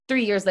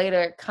3 years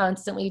later,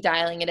 constantly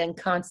dialing it in,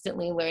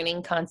 constantly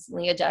learning,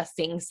 constantly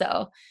adjusting.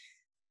 So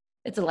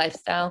it's a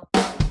lifestyle.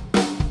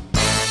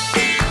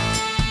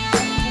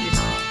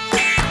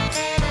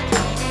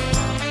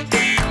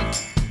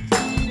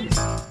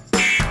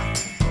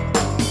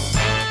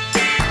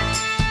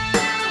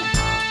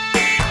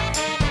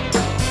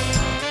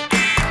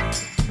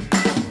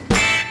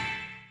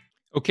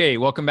 Okay,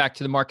 welcome back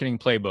to the Marketing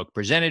Playbook,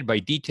 presented by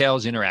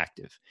Details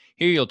Interactive.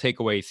 Here you'll take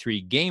away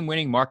 3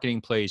 game-winning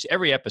marketing plays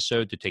every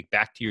episode to take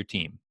back to your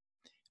team.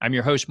 I'm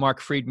your host,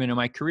 Mark Friedman, and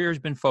my career has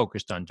been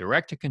focused on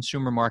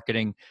direct-to-consumer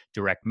marketing,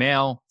 direct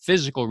mail,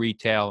 physical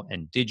retail,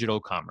 and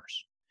digital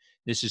commerce.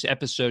 This is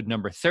episode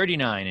number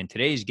 39, and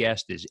today's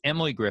guest is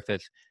Emily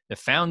Griffith, the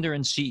founder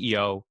and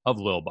CEO of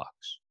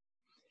Lilbox.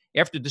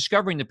 After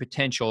discovering the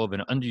potential of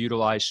an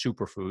underutilized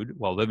superfood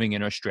while living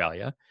in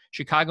Australia,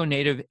 Chicago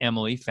native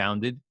Emily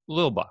founded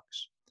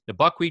Lilbox, the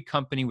buckwheat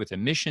company with a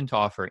mission to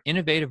offer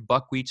innovative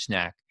buckwheat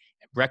snack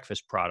and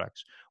breakfast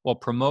products while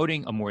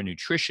promoting a more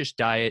nutritious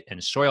diet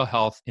and soil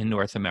health in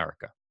North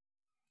America.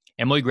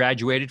 Emily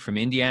graduated from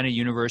Indiana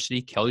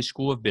University Kelley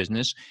School of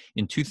Business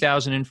in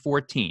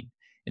 2014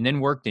 and then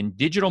worked in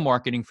digital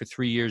marketing for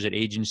 3 years at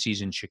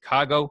agencies in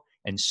Chicago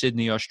and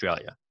Sydney,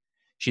 Australia.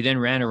 She then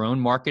ran her own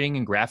marketing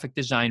and graphic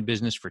design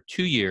business for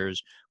 2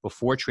 years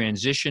before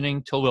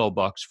transitioning to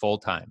Lilbox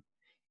full-time.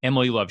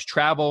 Emily loves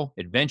travel,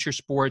 adventure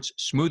sports,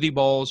 smoothie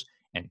bowls,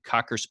 and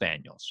Cocker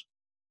Spaniels.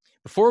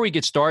 Before we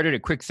get started, a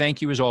quick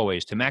thank you as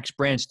always to Max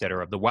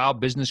Brandstetter of the Wow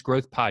Business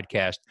Growth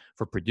Podcast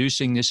for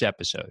producing this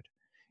episode.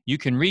 You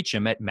can reach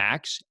him at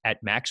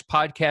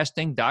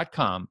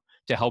max@maxpodcasting.com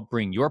to help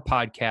bring your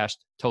podcast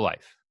to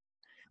life.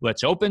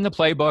 Let's open the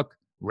playbook.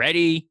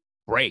 Ready,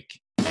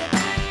 break.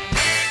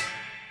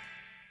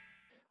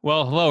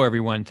 Well, hello,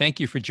 everyone. Thank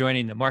you for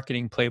joining the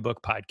Marketing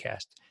Playbook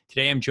podcast.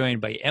 Today, I'm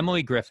joined by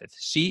Emily Griffith,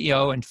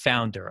 CEO and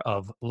founder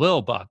of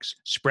Lilbox,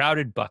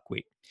 Sprouted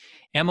Buckwheat.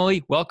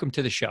 Emily, welcome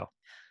to the show.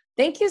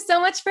 Thank you so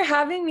much for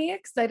having me.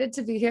 Excited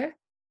to be here.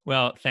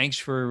 Well, thanks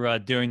for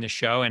doing the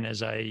show. And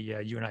as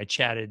you and I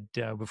chatted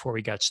before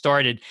we got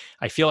started,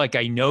 I feel like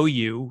I know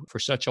you for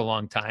such a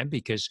long time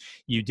because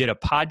you did a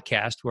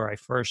podcast where I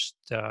first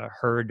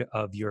heard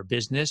of your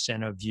business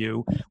and of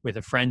you with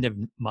a friend of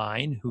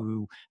mine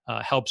who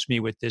helps me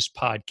with this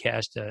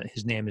podcast.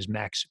 His name is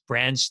Max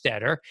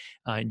Brandstetter,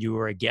 and you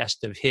were a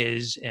guest of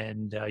his,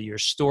 and your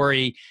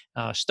story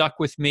stuck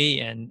with me.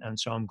 And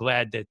so I'm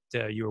glad that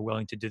you were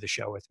willing to do the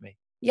show with me.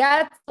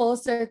 Yeah, it's full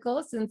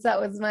circle since that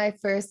was my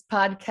first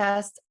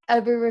podcast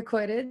ever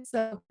recorded.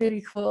 So pretty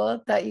cool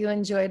that you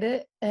enjoyed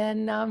it.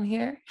 And now I'm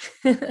here.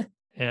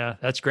 Yeah,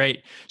 that's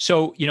great.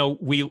 So,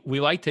 we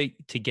like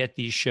to get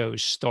these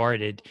shows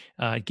started,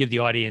 give the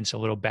audience a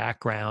little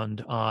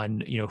background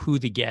on, who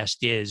the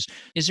guest is.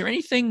 Is there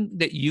anything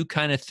that you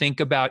kind of think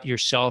about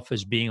yourself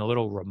as being a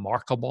little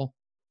remarkable?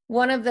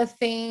 One of the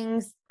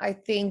things I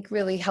think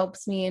really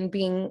helps me in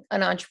being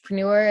an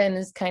entrepreneur and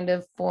has kind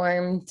of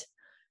formed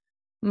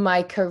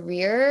my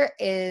career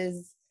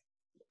is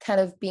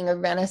kind of being a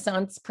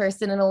Renaissance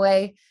person in a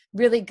way,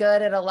 really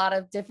good at a lot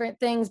of different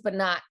things, but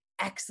not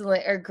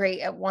excellent or great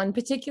at one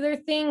particular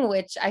thing,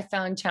 which I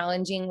found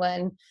challenging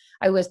when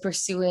I was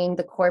pursuing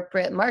the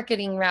corporate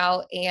marketing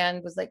route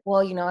and was like,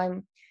 well,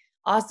 I'm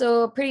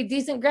also a pretty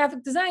decent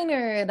graphic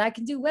designer and I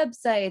can do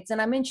websites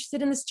and I'm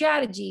interested in the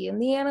strategy and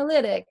the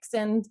analytics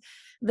and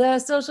the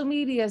social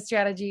media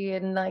strategy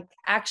and like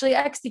actually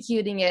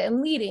executing it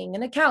and leading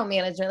and account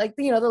management, like,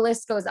 the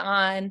list goes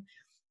on.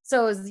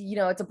 So,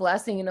 it's a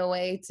blessing in a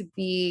way to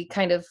be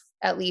kind of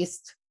at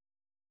least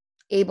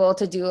able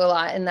to do a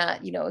lot in that,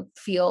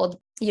 field.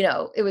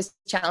 It was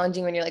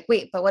challenging when you're like,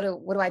 wait, but what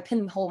do I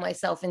pinhole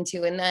myself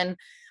into? And then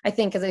I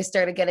think as I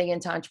started getting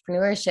into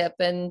entrepreneurship,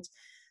 and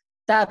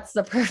that's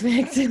the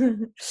perfect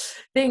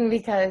thing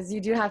because you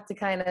do have to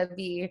kind of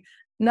be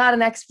not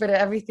an expert at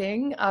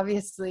everything,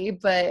 obviously,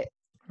 but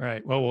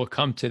right. Well, we'll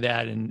come to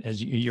that and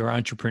as your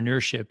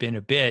entrepreneurship in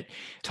a bit.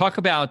 Talk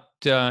about,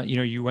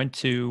 you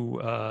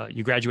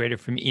graduated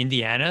from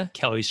Indiana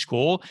Kelley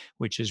School,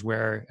 which is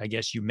where I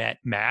guess you met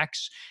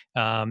Max.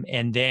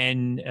 And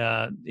then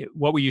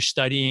what were you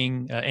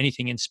studying?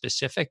 Anything in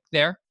specific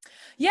there?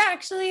 Yeah,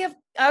 actually,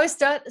 I was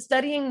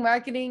studying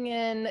marketing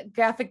and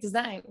graphic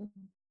design.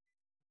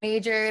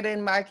 Majored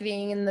in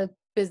marketing in the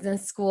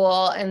business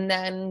school and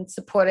then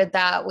supported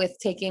that with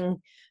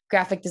taking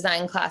graphic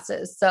design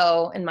classes.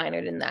 And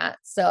minored in that.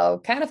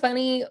 So kind of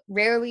funny,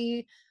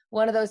 rarely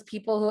one of those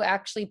people who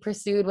actually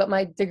pursued what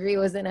my degree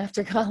was in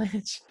after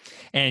college.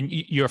 And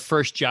your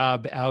first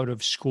job out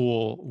of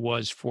school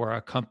was for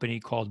a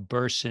company called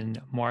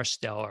Burson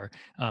Marsteller.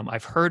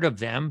 I've heard of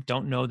them,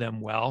 don't know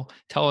them well.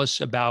 Tell us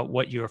about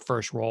what your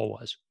first role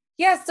was.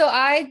 Yeah, so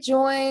I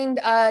joined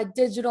a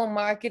digital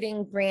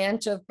marketing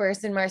branch of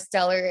Burson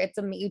Marsteller. It's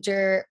a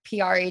major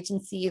PR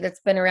agency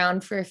that's been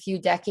around for a few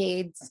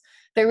decades.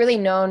 They're really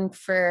known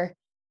for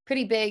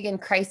pretty big in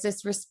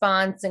crisis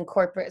response and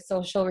corporate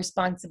social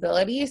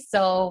responsibility.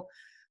 So,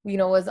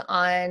 was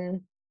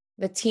on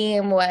the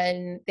team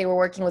when they were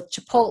working with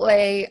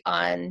Chipotle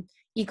on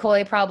E.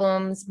 coli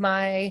problems.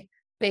 My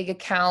big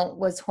account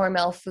was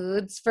Hormel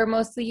Foods for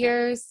most of the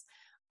years.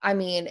 I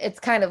mean, it's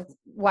kind of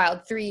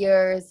wild, 3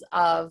 years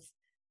of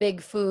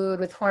big food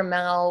with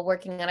Hormel,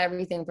 working on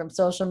everything from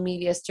social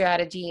media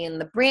strategy and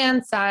the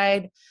brand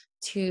side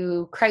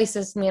to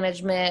crisis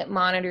management,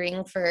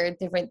 monitoring for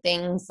different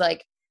things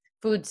like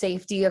food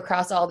safety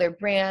across all their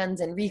brands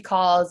and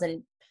recalls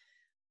and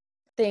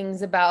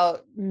things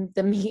about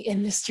the meat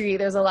industry.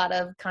 There's a lot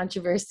of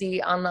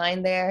controversy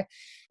online there,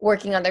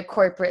 working on their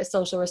corporate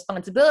social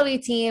responsibility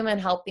team and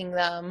helping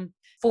them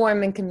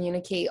form and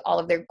communicate all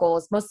of their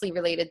goals, mostly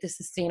related to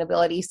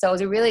sustainability. So it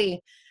was a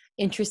really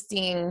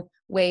interesting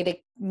way to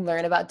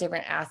learn about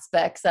different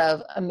aspects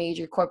of a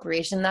major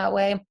corporation that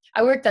way.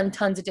 I worked on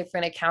tons of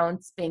different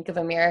accounts, Bank of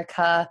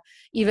America,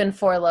 even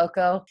Four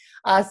Loko.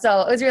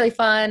 So it was really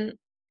fun,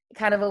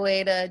 kind of a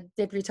way to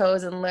dip your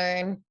toes and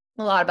learn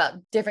a lot about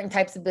different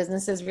types of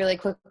businesses really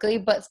quickly,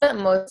 but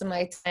spent most of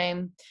my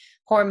time.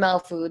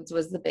 Hormel Foods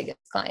was the biggest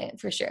client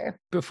for sure.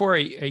 Before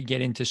I get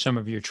into some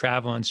of your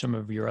travel and some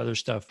of your other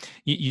stuff,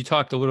 you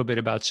talked a little bit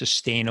about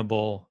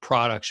sustainable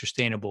products,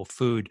 sustainable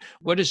food.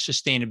 What does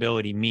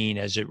sustainability mean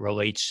as it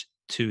relates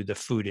to the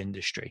food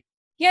industry?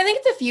 Yeah, I think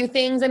it's a few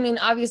things. I mean,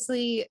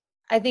 obviously,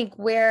 I think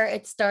where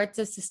it starts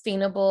is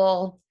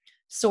sustainable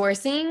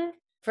sourcing.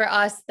 For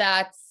us,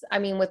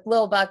 with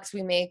Lil Bucks,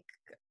 we make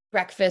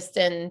breakfast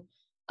and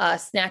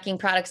snacking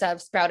products out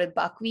of sprouted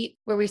buckwheat.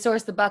 Where we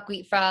source the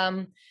buckwheat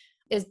from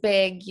is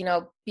big,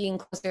 being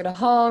closer to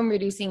home,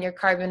 reducing your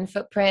carbon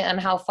footprint and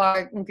how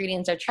far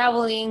ingredients are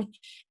traveling.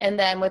 And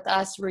then with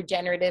us,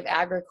 regenerative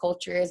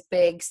agriculture is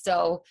big.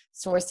 So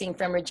sourcing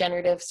from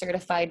regenerative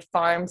certified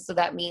farms. So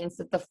that means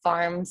that the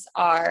farms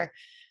are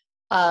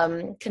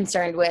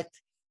concerned with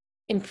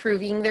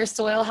improving their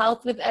soil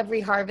health with every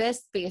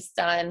harvest based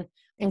on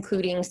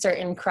including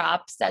certain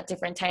crops at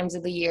different times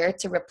of the year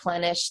to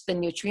replenish the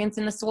nutrients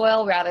in the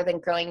soil rather than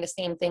growing the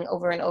same thing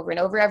over and over and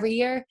over every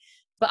year.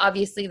 But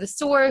obviously the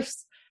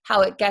source,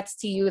 how it gets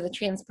to you, the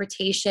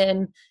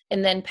transportation,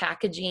 and then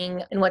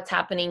packaging and what's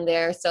happening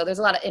there. So there's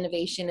a lot of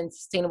innovation and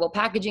sustainable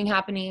packaging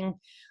happening,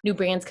 new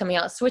brands coming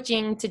out,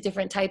 switching to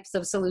different types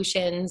of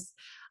solutions,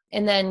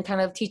 and then kind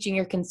of teaching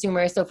your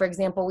consumers. So for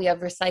example, we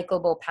have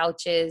recyclable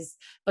pouches,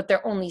 but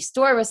they're only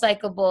store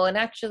recyclable. And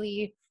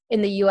actually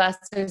in the US,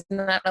 there's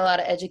not a lot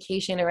of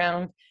education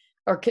around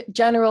or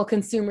general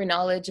consumer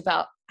knowledge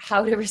about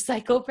how to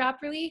recycle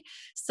properly.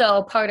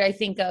 So part, I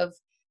think, of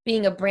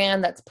being a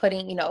brand that's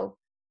putting,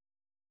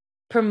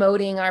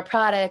 promoting our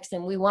products,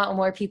 and we want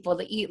more people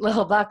to eat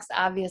Little Bucks,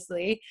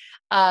 obviously.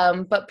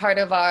 But part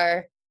of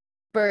our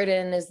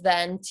burden is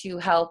then to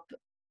help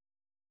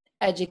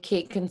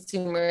educate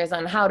consumers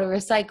on how to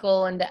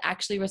recycle and to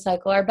actually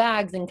recycle our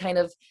bags and kind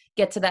of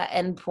get to that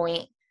end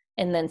point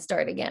and then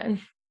start again.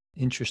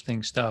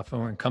 Interesting stuff.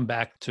 And we're going to come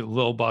back to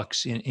Lil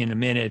Bucks in a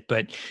minute.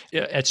 But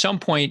at some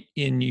point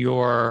in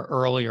your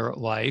earlier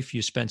life,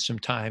 you spent some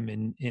time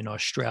in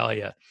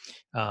Australia.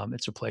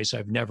 It's a place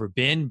I've never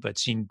been, but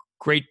seen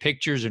great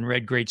pictures and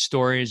read great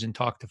stories and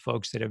talked to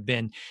folks that have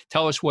been.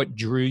 Tell us what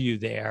drew you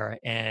there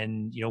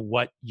and,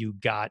 what you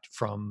got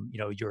from,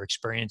 your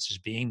experiences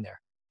being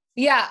there.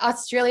 Yeah,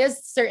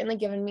 Australia's certainly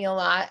given me a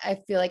lot. I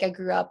feel like I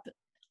grew up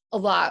a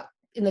lot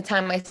in the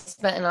time I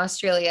spent in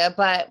Australia,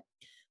 but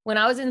when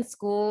I was in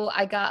school,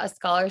 I got a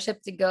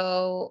scholarship to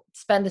go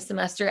spend a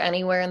semester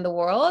anywhere in the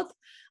world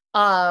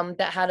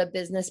that had a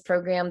business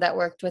program that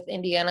worked with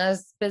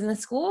Indiana's business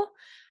school.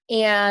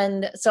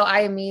 And so I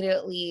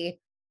immediately,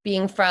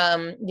 being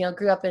from,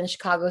 grew up in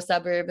Chicago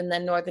suburb and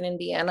then northern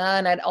Indiana,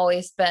 and I'd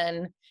always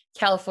been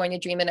California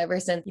dreaming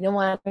ever since,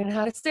 want to learn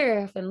how to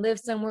surf and live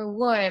somewhere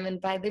warm and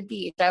by the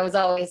beach. I was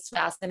always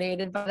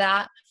fascinated by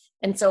that.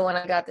 And so when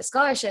I got the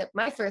scholarship,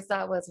 my first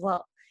thought was,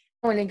 well,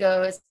 I want to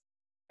go as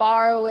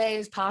far away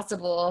as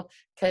possible,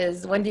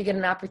 because when do you get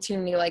an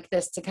opportunity like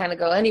this to kind of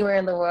go anywhere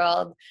in the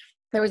world?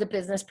 There was a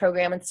business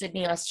program in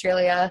Sydney,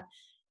 Australia,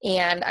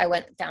 and I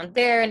went down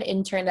there and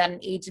interned at an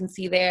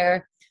agency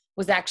there,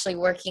 was actually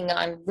working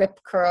on Rip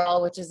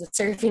Curl, which is a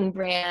surfing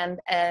brand,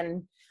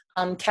 and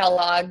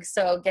Kellogg,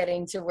 so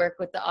getting to work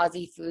with the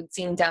Aussie food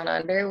scene down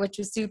under, which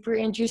was super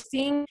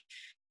interesting.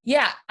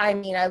 Yeah, I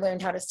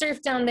learned how to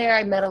surf down there.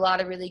 I met a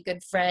lot of really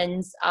good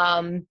friends.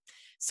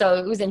 So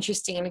it was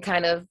interesting to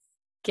kind of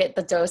get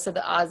the dose of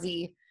the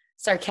Aussie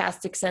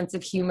sarcastic sense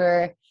of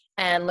humor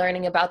and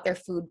learning about their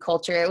food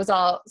culture. It was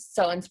all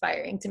so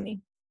inspiring to me.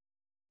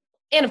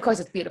 And of course,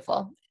 it's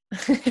beautiful.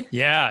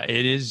 Yeah,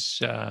 it is.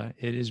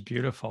 It is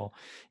beautiful.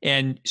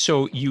 And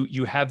so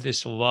you have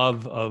this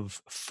love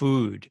of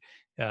food.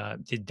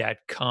 Did that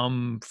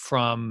come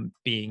from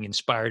being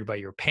inspired by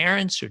your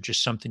parents or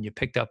just something you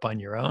picked up on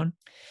your own?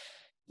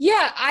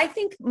 Yeah, I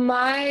think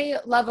my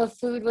love of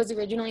food was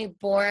originally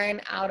born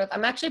out of,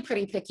 I'm actually a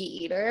pretty picky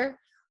eater.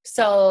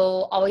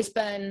 So always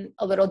been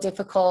a little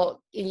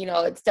difficult.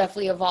 It's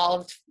definitely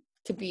evolved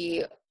to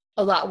be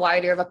a lot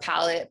wider of a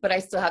palate, but I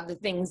still have the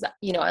things,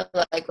 I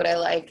like what I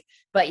like.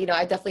 But,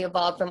 I definitely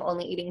evolved from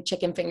only eating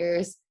chicken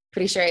fingers.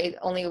 Pretty sure I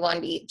only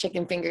wanted to eat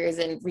chicken fingers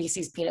and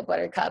Reese's peanut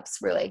butter cups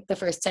for like the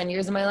first 10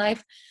 years of my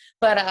life.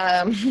 But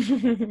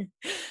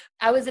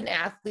I was an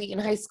athlete in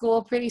high school,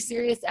 a pretty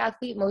serious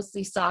athlete,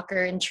 mostly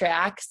soccer and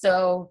track.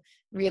 So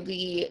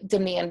really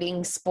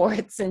demanding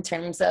sports in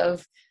terms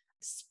of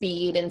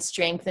speed and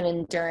strength and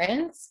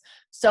endurance.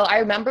 So I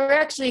remember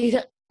actually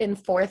in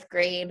fourth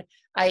grade,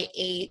 I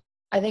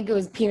think it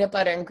was peanut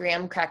butter and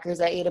graham crackers.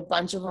 I ate a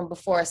bunch of them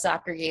before a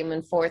soccer game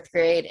in fourth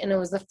grade. And it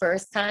was the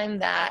first time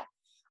that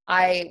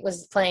I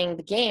was playing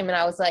the game. And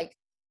I was like,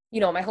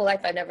 my whole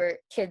life I never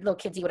little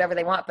kids eat whatever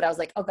they want. But I was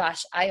like, oh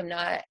gosh,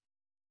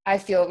 I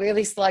feel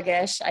really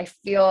sluggish. I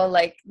feel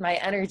like my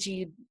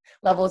energy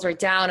levels are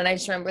down. And I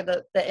just remember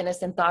the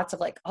innocent thoughts of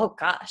like, oh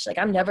gosh, like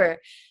I'm never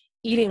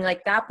eating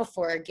like that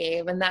before a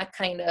game. And that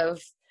kind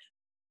of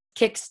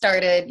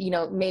kick-started,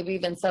 maybe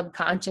even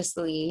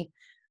subconsciously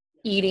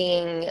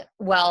eating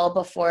well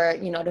before,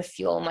 to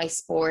fuel my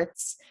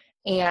sports.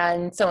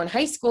 And so in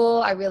high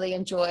school, I really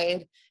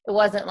enjoyed, it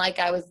wasn't like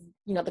I was,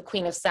 the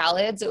queen of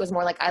salads. It was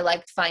more like I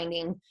liked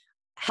finding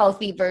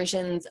healthy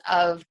versions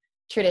of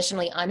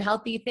traditionally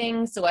unhealthy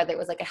things. So whether it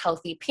was like a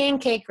healthy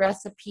pancake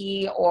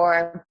recipe,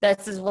 or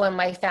this is when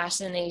my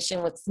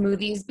fascination with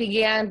smoothies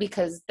began,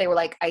 because they were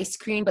like ice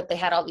cream, but they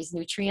had all these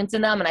nutrients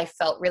in them. And I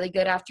felt really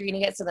good after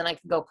eating it. So then I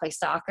could go play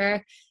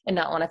soccer and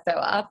not want to throw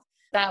up.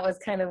 That was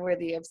kind of where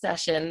the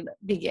obsession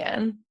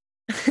began.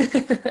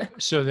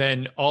 So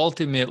then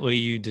ultimately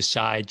you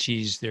decide,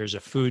 geez, there's a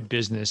food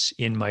business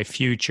in my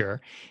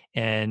future,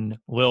 and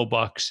Lil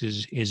Bucks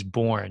is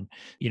born.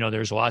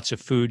 There's lots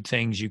of food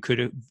things you could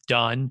have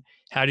done.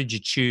 How did you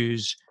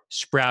choose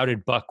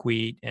sprouted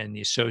buckwheat and the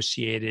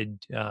associated,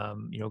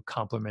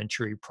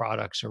 complementary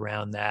products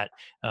around that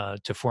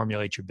to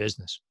formulate your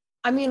business?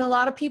 I mean, a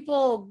lot of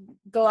people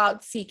go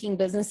out seeking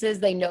businesses.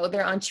 They know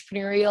they're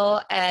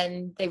entrepreneurial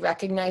and they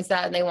recognize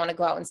that and they want to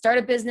go out and start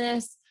a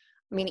business.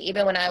 I mean,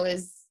 even when I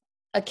was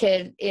a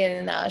kid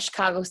in a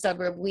Chicago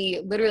suburb,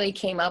 we literally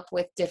came up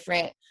with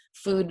different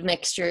food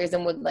mixtures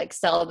and would like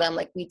sell them.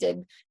 Like we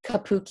did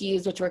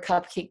kapukis, which were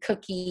cupcake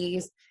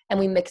cookies, and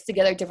we mixed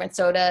together different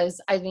sodas.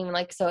 I didn't even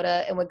like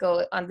soda, and would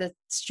go on the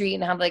street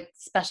and have like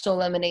special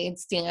lemonade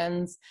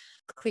stands.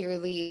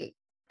 Clearly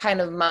kind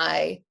of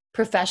my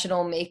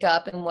professional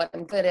makeup and what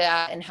I'm good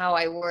at and how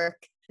I work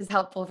is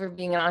helpful for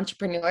being an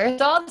entrepreneur.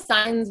 So all the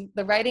signs,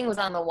 the writing was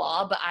on the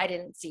wall, but I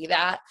didn't see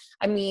that.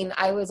 I mean,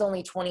 I was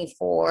only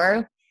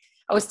 24.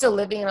 I was still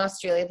living in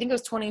Australia. I think it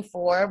was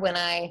 24 when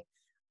I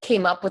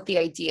came up with the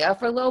idea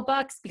for Low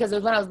Bucks, because it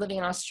was when I was living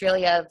in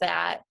Australia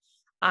that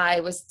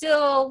I was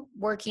still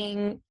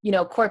working,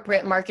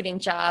 corporate marketing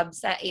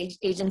jobs at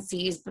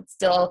agencies, but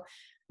still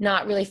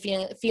not really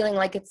feeling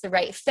like it's the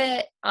right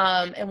fit,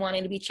 and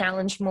wanting to be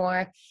challenged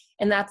more.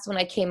 And that's when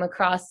I came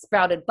across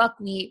sprouted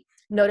buckwheat,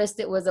 noticed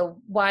it was a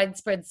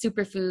widespread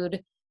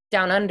superfood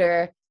down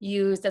under,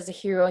 used as a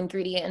hero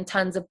ingredient in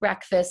tons of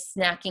breakfast,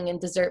 snacking,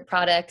 and dessert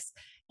products.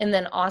 And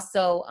then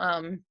also,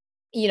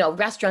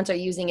 restaurants are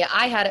using it.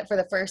 I had it for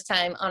the first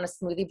time on a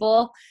smoothie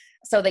bowl.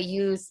 So they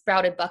used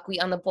sprouted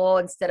buckwheat on the bowl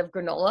instead of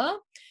granola.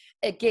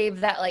 It gave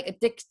that like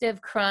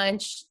addictive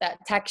crunch, that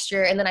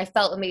texture, and then I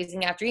felt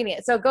amazing after eating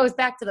it. So it goes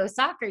back to those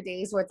soccer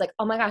days where it's like,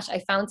 oh my gosh, I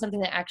found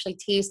something that actually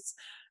tastes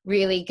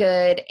really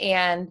good.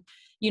 And,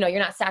 you're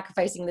not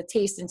sacrificing the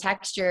taste and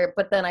texture,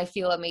 but then I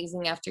feel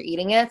amazing after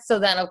eating it. So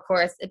then, of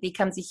course, it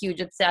becomes a huge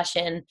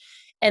obsession.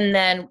 And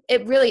then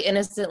it really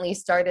innocently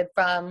started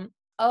from,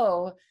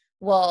 oh,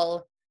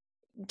 well,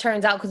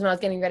 turns out because when I was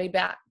getting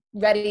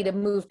ready to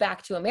move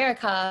back to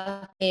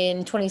America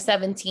in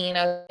 2017,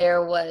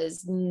 there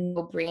was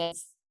no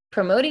brands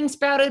promoting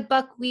sprouted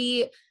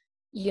buckwheat,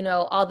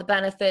 all the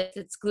benefits.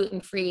 It's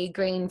gluten-free,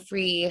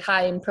 grain-free,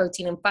 high in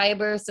protein and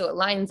fiber. So it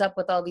lines up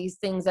with all these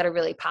things that are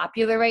really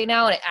popular right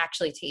now, and it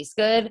actually tastes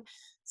good.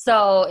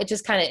 So it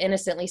just kind of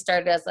innocently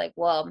started as like,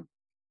 well,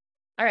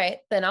 all right,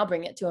 then I'll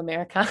bring it to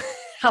America.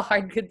 How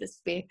hard could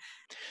this be?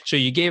 So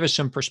you gave us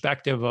some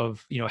perspective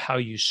of, how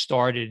you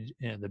started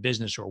the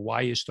business or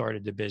why you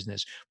started the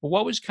business. But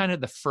what was kind of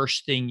the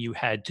first thing you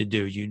had to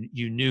do?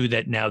 You knew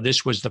that now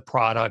this was the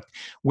product.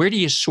 Where do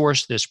you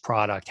source this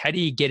product? How do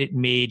you get it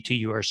made to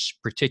your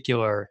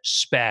particular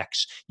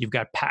specs? You've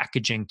got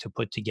packaging to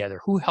put together.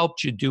 Who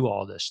helped you do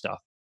all this stuff?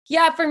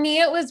 Yeah, for me,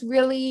 it was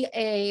really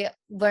a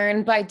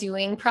learn by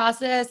doing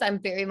process. I'm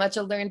very much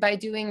a learn by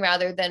doing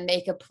rather than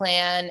make a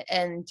plan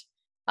and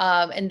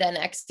then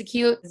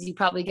execute. You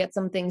probably get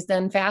some things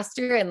done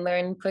faster and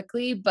learn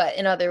quickly, but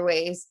in other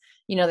ways,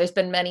 there's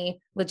been many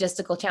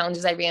logistical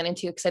challenges I ran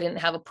into because I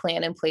didn't have a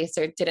plan in place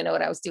or didn't know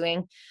what I was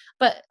doing.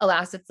 But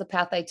alas, it's the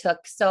path I took.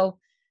 So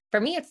for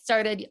me, it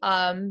started,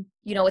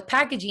 with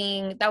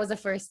packaging. That was the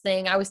first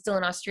thing. I was still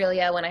in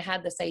Australia when I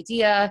had this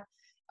idea.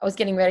 I was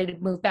getting ready to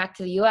move back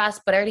to the US,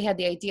 but I already had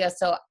the idea.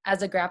 So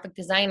as a graphic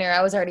designer,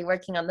 I was already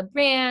working on the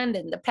brand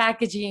and the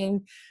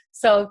packaging.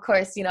 So of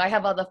course, I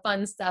have all the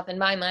fun stuff in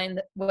my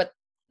mind, what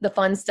the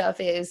fun stuff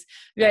is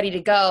ready to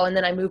go. And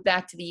then I moved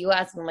back to the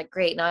US and I'm like,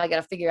 great, now I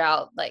got to figure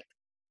out like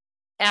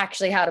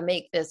actually how to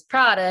make this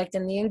product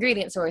and the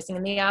ingredient sourcing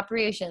and the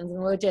operations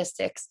and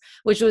logistics,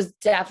 which was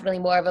definitely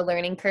more of a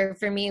learning curve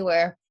for me,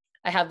 where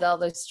I have all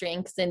those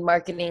strengths in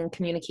marketing and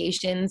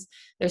communications.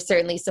 There's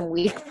certainly some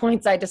weak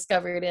points I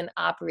discovered in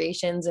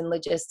operations and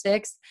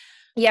logistics.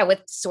 Yeah,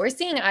 with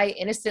sourcing,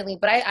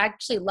 but I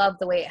actually love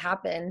the way it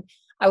happened.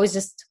 I was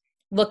just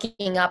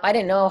looking up, I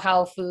didn't know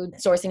how food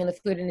sourcing in the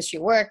food industry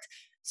worked.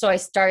 So I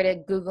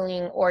started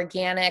Googling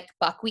organic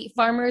buckwheat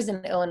farmers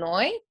in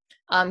Illinois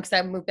because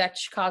I moved back to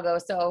Chicago.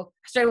 So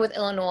I started with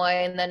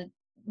Illinois and then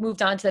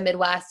moved on to the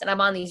Midwest. And I'm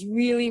on these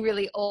really,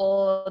 really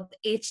old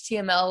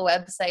HTML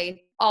websites,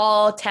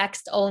 all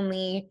text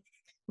only,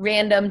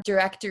 random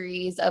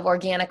directories of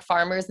organic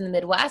farmers in the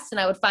Midwest. And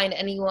I would find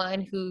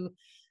anyone who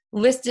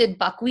listed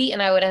buckwheat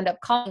and I would end up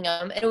calling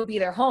them. It would be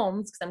their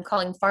homes because I'm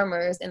calling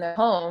farmers in their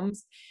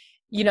homes.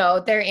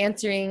 They're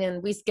answering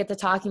and we get to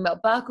talking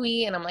about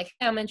buckwheat and I'm like,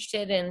 hey, I'm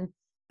interested in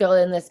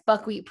building this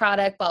buckwheat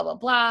product, blah, blah,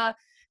 blah.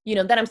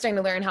 Then I'm starting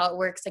to learn how it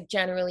works. Like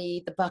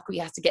generally the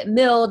buckwheat has to get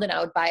milled and I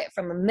would buy it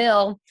from a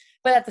mill.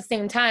 But at the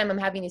same time, I'm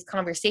having these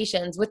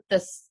conversations with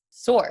the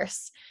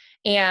source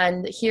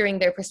and hearing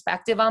their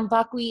perspective on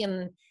buckwheat.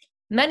 And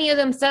many of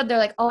them said they're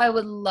like, oh, I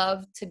would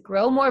love to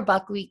grow more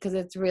buckwheat because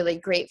it's really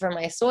great for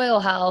my soil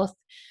health.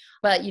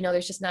 But,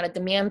 there's just not a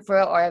demand for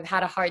it, or I've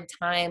had a hard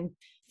time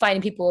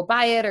finding people who will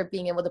buy it or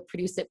being able to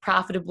produce it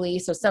profitably.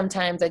 So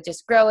sometimes I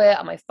just grow it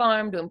on my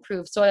farm to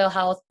improve soil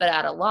health, but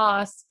at a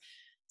loss.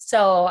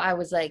 So I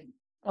was like,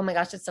 oh my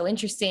gosh, it's so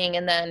interesting.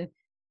 And then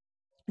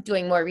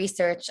doing more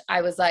research,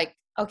 I was like,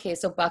 okay,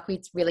 so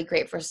buckwheat's really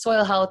great for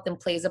soil health and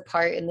plays a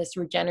part in this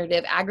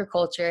regenerative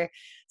agriculture.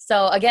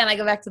 So again, I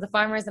go back to the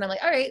farmers and I'm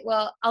like, all right,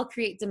 well, I'll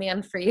create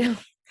demand for you.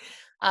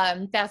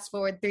 Fast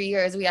forward 3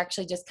 years, we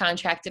actually just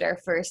contracted our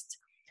first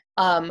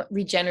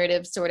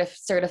regenerative sort of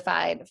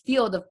certified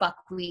field of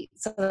buckwheat.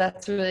 So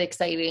that's really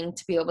exciting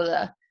to be able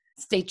to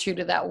stay true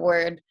to that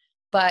word.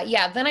 But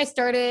yeah, then I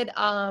started,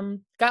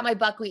 got my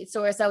buckwheat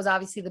source. That was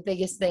obviously the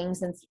biggest thing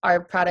since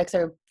our products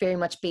are very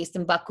much based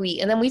in buckwheat.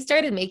 And then we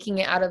started making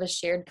it out of a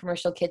shared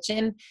commercial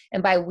kitchen.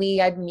 And by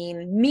we, I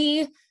mean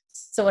me.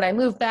 So when I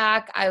moved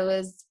back, I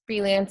was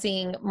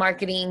freelancing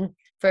marketing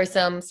for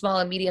some small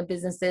and medium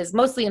businesses,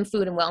 mostly in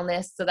food and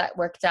wellness. So that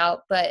worked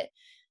out. But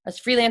I was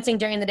freelancing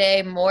during the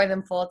day, more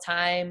than full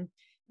time,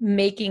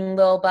 making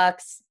little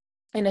bucks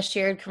in a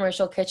shared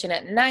commercial kitchen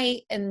at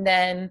night. And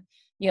then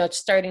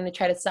starting to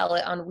try to sell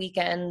it on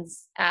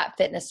weekends at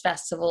fitness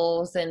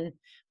festivals and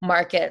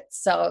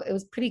markets. So it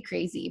was pretty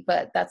crazy,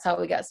 but that's how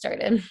we got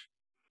started.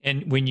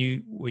 And when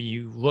you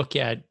look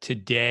at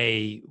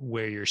today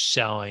where you're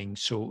selling,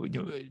 so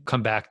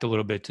come back a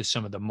little bit to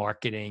some of the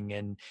marketing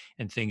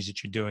and things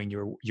that you're doing.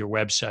 Your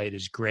website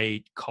is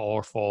great,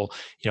 colorful.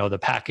 The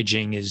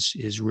packaging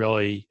is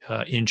really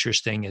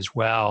interesting as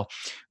well.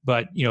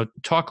 But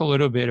talk a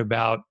little bit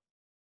about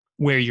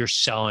where you're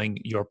selling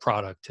your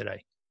product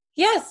today.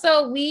 Yeah,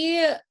 so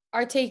we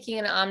are taking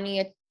an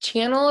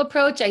omni-channel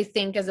approach. I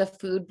think as a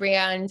food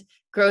brand,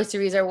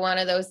 groceries are one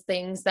of those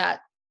things that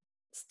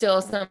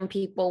still some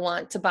people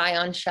want to buy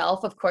on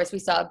shelf. Of course, we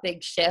saw a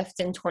big shift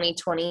in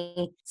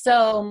 2020.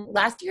 So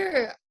last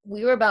year,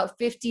 we were about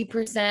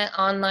 50%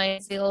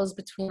 online sales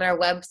between our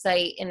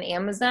website and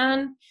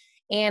Amazon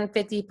and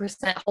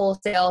 50%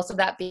 wholesale. So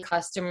that'd be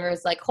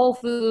customers like Whole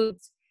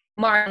Foods,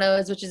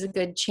 Marno's, which is a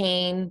good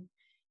chain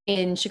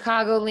in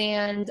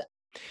Chicagoland.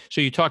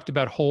 So you talked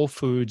about Whole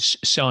Foods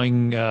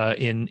selling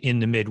in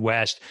the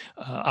Midwest,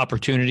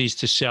 opportunities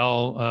to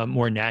sell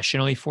more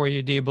nationally for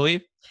you, do you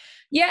believe?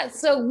 Yeah,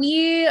 so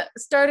we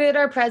started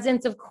our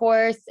presence, of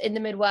course, in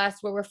the Midwest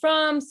where we're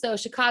from. So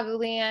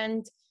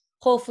Chicagoland,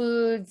 Whole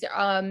Foods,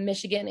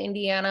 Michigan,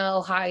 Indiana,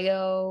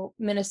 Ohio,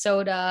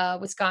 Minnesota,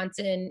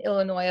 Wisconsin,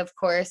 Illinois, of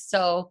course.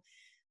 So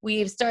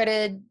we've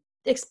started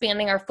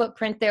expanding our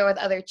footprint there with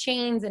other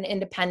chains and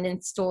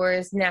independent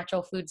stores.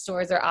 Natural food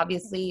stores are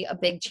obviously a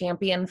big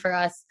champion for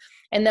us.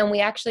 And then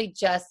we actually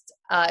just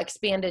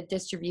expanded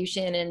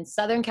distribution in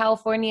Southern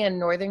California and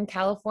Northern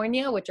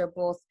California, which are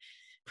both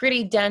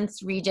pretty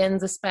dense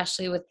regions,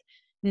 especially with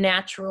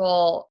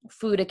natural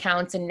food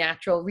accounts and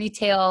natural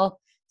retail.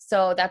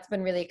 So that's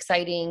been really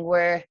exciting.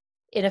 We're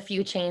in a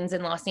few chains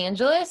in Los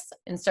Angeles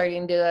and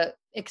starting to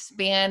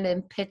expand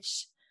and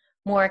pitch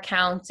more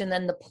accounts. And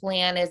then the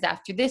plan is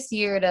after this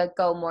year to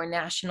go more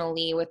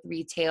nationally with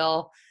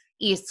retail,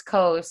 East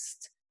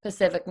Coast,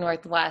 Pacific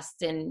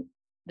Northwest, and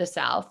the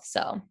South.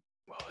 So.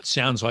 Well, it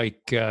sounds like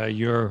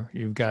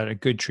you've got a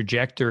good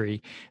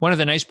trajectory. One of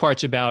the nice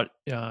parts about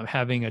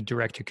having a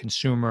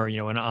direct-to-consumer,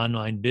 an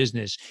online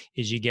business,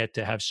 is you get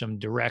to have some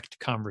direct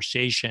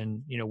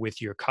conversation, with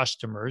your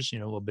customers. A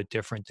little bit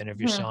different than if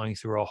you're selling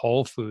through a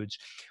Whole Foods.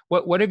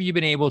 What have you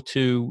been able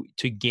to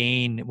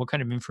gain? What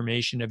kind of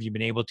information have you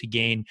been able to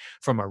gain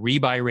from a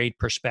rebuy rate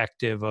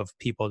perspective of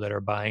people that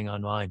are buying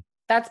online?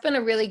 That's been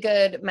a really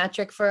good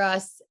metric for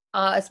us,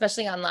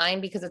 especially online,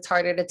 because it's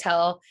harder to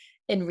tell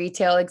in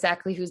retail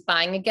exactly who's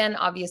buying again.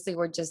 Obviously,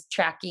 we're just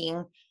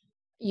tracking,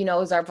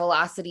 is our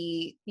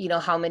velocity,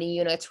 how many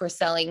units we're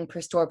selling per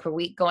store per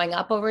week going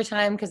up over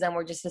time, because then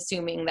we're just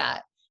assuming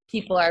that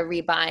people are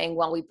rebuying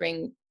while we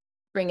bring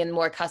in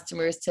more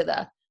customers to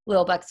the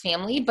Little Bucks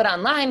family. But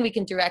online, we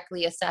can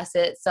directly assess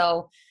it.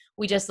 So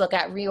we just look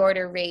at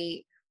reorder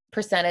rate,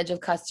 percentage of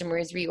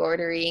customers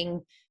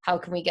reordering, how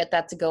can we get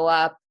that to go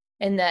up?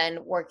 And then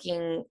we're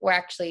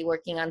actually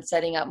working on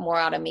setting up more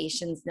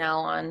automations now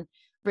on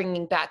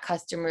bringing back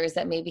customers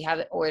that maybe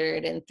haven't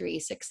ordered in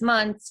 3-6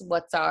 months.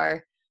 What's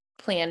our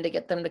plan to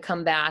get them to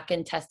come back,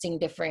 and testing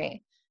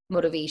different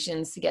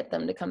motivations to get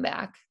them to come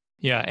back.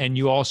 Yeah. And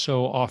you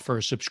also offer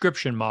a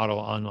subscription model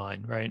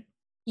online, right?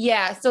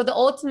 Yeah. So the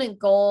ultimate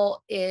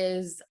goal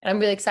is, I'm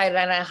really excited,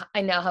 and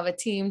I now have a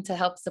team to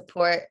help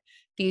support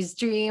these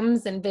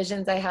dreams and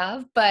visions I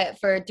have. But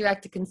for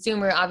direct to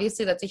consumer,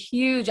 obviously that's a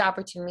huge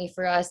opportunity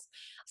for us.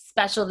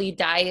 Specialty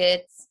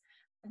diets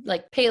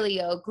like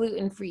paleo,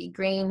 gluten-free,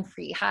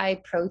 grain-free,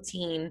 high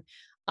protein,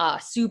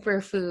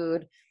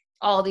 superfood,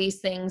 all these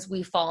things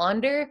we fall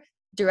under.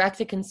 Direct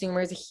to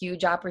consumer is a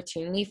huge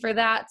opportunity for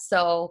that.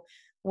 So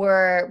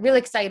we're really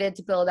excited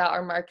to build out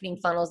our marketing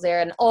funnels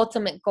there. And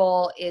ultimate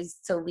goal is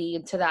to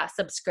lead to that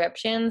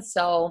subscription.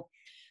 So,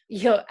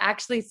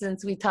 actually,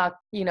 since we talked,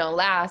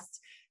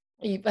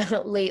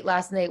 late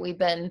last night, we've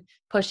been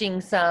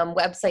pushing some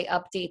website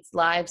updates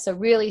live. So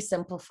really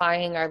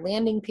simplifying our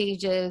landing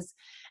pages.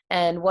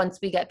 And once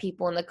we get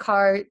people in the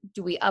cart,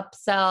 do we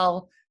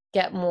upsell,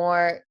 get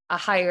a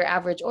higher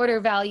average order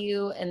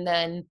value? And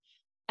then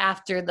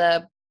after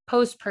the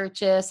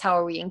post-purchase, how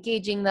are we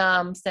engaging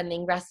them,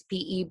 sending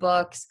recipe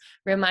ebooks,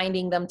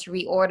 reminding them to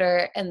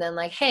reorder, and then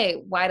like,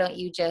 hey, why don't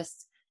you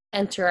just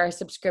enter our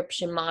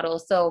subscription model?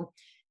 So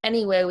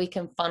anyway, we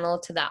can funnel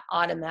to that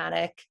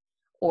automatic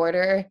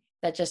order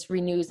that just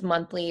renews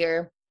monthly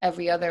or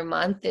every other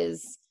month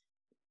is,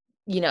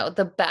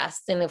 the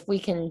best. And if we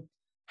can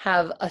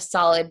have a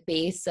solid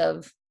base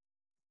of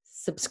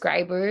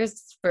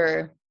subscribers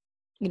for,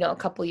 a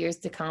couple years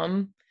to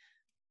come,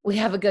 we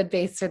have a good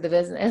base for the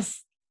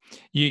business.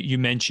 You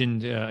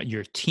mentioned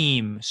your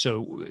team.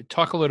 So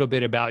talk a little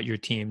bit about your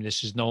team.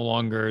 This is no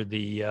longer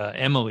the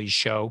Emily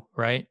show,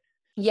 right?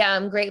 Yeah,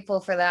 I'm grateful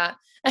for that.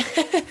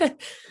 It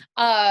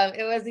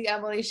was the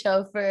Emily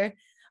show for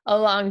a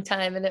long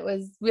time, and it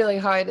was really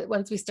hard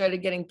once we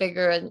started getting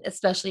bigger, and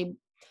especially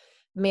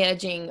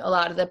managing a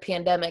lot of the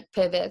pandemic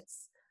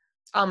pivots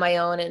on my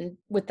own and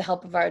with the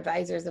help of our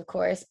advisors, of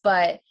course.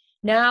 But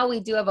now we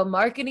do have a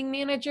marketing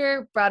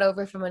manager brought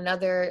over from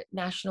another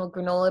national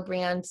granola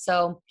brand.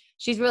 So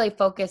she's really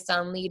focused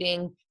on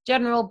leading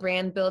general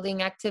brand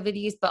building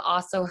activities, but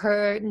also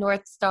her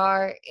North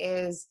Star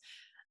is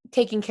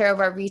taking care of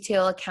our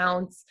retail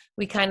accounts.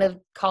 We kind of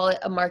call it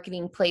a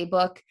marketing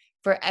playbook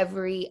for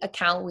every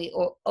account we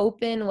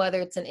open, whether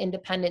it's an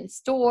independent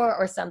store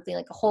or something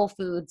like a Whole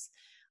Foods,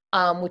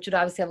 which would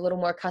obviously have a little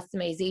more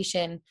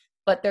customization.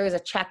 But there is a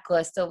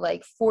checklist of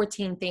like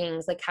 14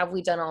 things. Like, have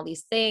we done all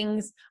these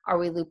things? Are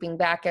we looping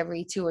back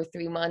every 2 or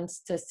 3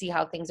 months to see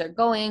how things are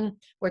going?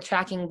 We're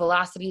tracking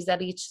velocities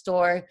at each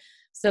store.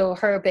 So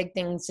her big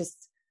thing is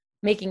just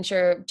making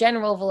sure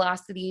general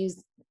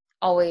velocities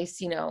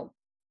always,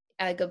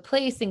 at a good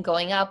place and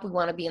going up. We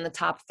want to be in the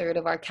top third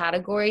of our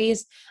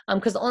categories.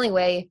 Because the only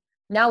way,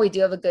 now we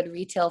do have a good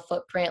retail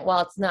footprint.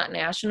 While it's not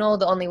national,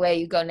 the only way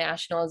you go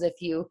national is if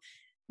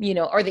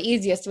or the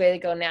easiest way to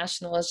go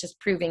national is just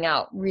proving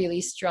out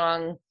really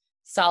strong,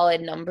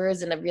 solid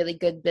numbers and a really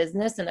good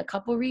business in a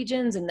couple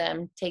regions and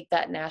then take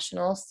that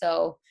national.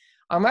 So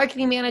our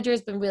marketing manager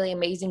has been really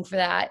amazing for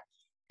that.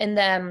 And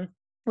then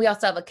we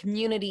also have a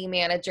community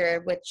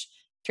manager, which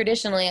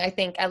traditionally, I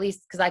think, at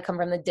least because I come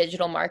from the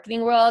digital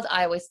marketing world,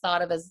 I always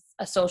thought of as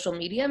a social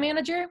media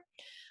manager.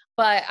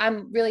 But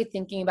I'm really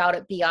thinking about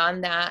it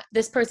beyond that.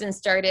 This person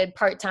started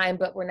part-time,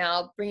 but we're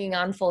now bringing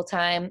on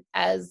full-time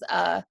as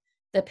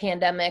the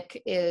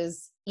pandemic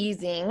is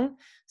easing.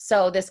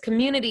 So this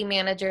community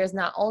manager is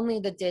not only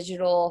the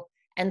digital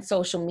and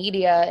social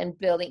media and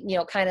building,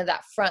 kind of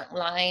that front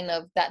line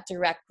of that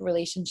direct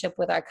relationship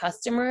with our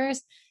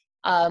customers,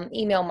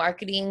 email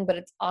marketing, but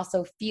it's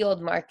also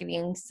field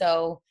marketing.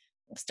 So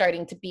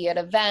starting to be at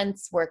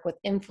events, work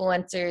with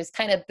influencers,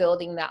 kind of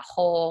building that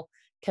whole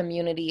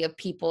community of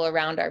people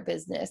around our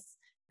business.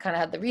 Kind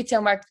of have the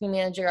retail marketing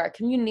manager, our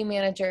community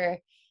manager,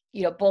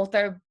 both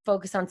are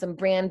focused on some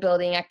brand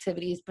building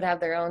activities, but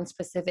have their own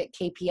specific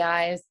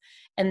KPIs.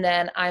 And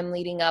then I'm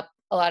leading up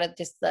a lot of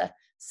just the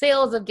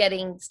sales of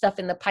getting stuff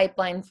in the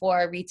pipeline for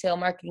our retail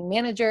marketing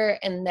manager.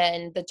 And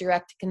then the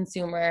direct to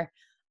consumer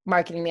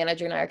marketing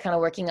manager and I are kind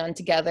of working on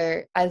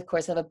together. I, of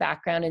course, have a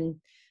background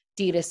in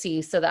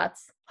D2C, so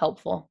that's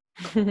helpful.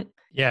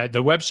 Yeah,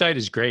 the website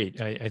is great.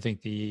 I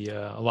think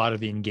a lot of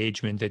the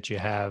engagement that you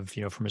have,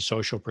 from a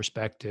social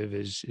perspective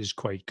is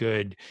quite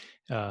good.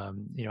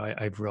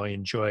 I've really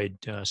enjoyed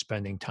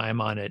spending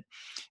time on it.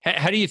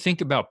 How do you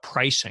think about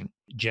pricing?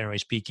 Generally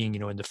speaking,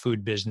 in the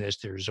food business,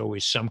 there's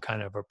always some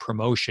kind of a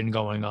promotion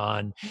going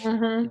on.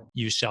 Mm-hmm.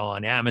 You sell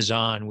on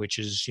Amazon, which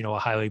is, a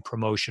highly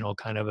promotional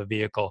kind of a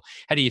vehicle.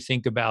 How do you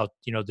think about,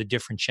 the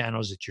different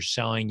channels that you're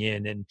selling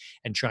in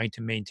and trying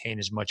to maintain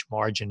as much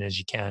margin as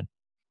you can?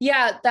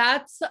 Yeah,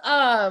 that's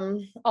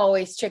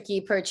always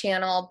tricky per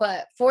channel,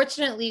 but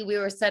fortunately we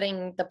were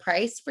setting the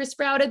price for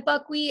sprouted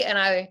buckwheat and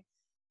I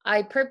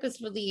I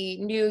purposefully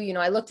knew,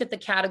 I looked at the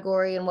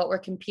category and what we're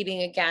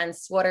competing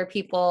against. What are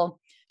people,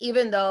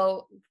 even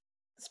though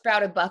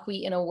sprouted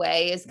buckwheat in a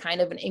way is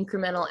kind of an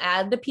incremental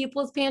add to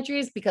people's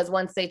pantries, because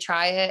once they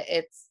try it,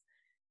 it's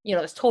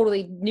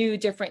totally new,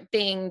 different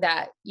thing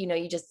that,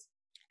 you just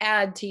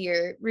add to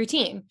your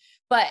routine.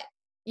 But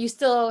you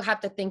still have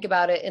to think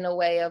about it in a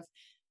way of,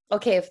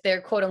 okay, if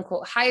they're quote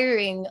unquote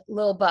hiring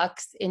little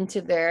bucks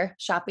into their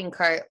shopping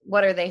cart,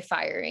 what are they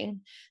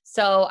firing?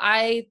 So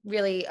I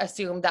really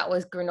assumed that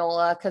was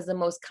granola, because the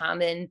most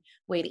common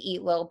way to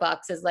eat little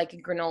bucks is like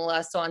a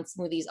granola. So on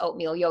smoothies,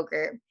 oatmeal,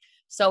 yogurt.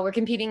 So we're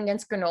competing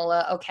against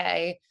granola.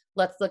 Okay,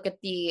 let's look at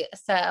the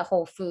set of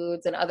Whole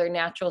Foods and other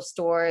natural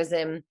stores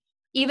and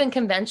even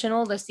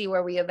conventional to see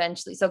where we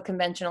eventually, so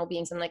conventional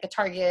being something like a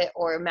Target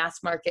or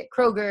mass market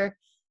Kroger,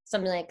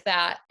 something like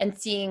that, and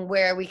seeing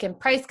where we can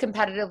price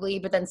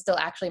competitively, but then still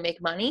actually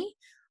make money.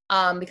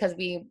 Because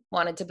we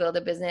wanted to build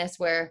a business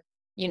where,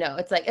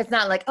 it's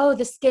not like, oh,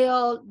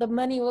 the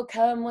money will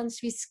come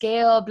once we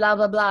scale, blah,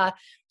 blah, blah.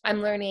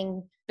 I'm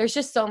learning there's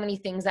just so many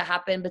things that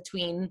happen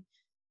between,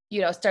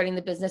 starting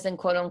the business and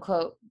quote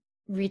unquote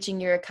reaching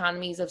your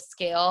economies of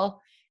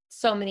scale.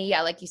 So many,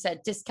 yeah, like you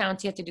said,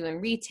 discounts you have to do in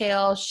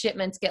retail,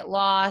 shipments get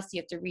lost,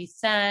 you have to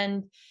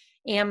resend.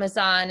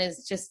 Amazon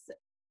is just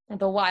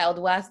the Wild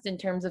West in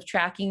terms of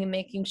tracking and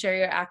making sure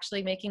you're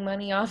actually making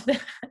money off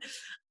that.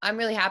 I'm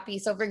really happy.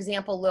 So for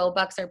example, Lil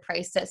Bucks are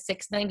priced at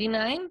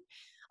 $6.99.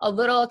 A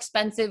little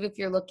expensive if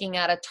you're looking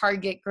at a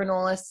Target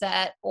granola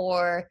set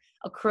or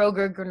a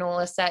Kroger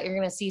granola set. You're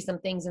going to see some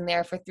things in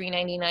there for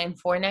 $3.99,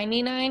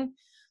 $4.99.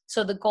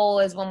 So the goal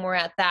is when we're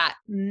at that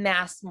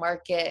mass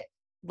market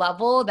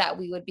level that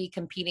we would be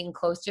competing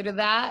closer to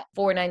that,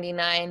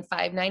 $4.99,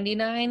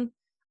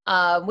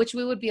 $5.99, which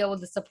we would be able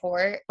to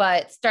support.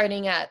 But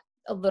starting at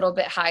a little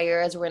bit higher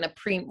as we're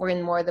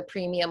in more of the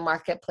premium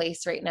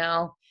marketplace right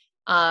now,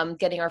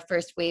 getting our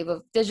first wave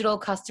of digital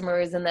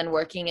customers and then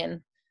working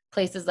in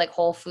places like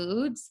Whole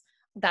Foods.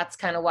 That's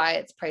kind of why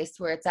it's priced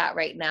where it's at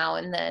right now.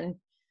 And then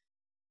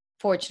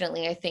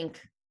fortunately, I think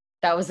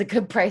that was a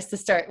good price to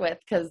start with,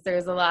 because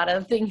there's a lot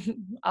of things,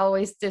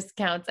 always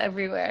discounts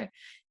everywhere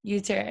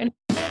you turn.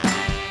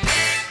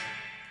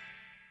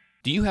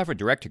 Do you have a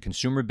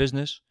direct-to-consumer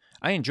business?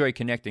 I enjoy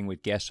connecting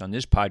with guests on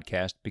this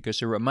podcast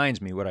because it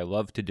reminds me what I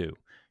love to do: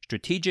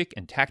 strategic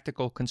and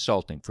tactical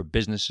consulting for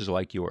businesses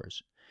like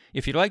yours.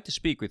 If you'd like to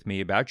speak with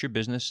me about your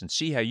business and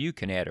see how you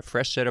can add a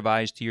fresh set of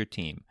eyes to your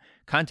team,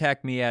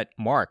 contact me at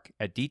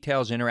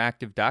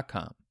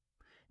mark@detailsinteractive.com.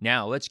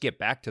 Now let's get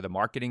back to the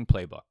marketing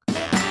playbook.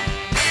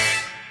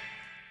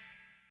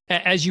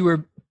 As you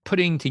were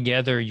putting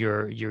together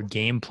your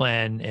game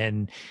plan,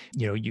 and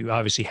you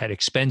obviously had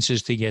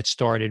expenses to get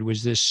started,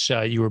 was this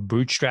you were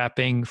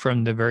bootstrapping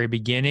from the very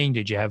beginning?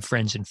 Did you have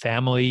friends and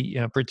family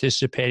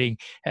participating?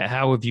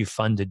 How have you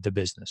funded the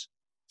business?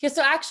 Yeah,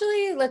 so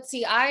actually, let's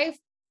see, I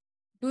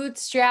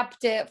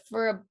bootstrapped it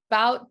for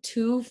about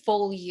 2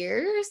 full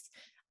years.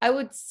 I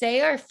would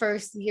say our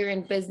first year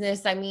in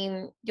business, I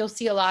mean, you'll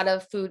see a lot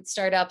of food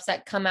startups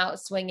that come out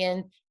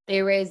swinging.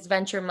 They raise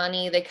venture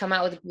money. They come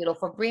out with a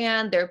beautiful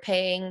brand. They're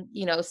paying,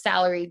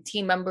 salaried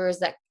team members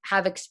that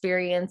have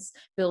experience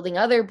building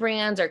other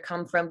brands or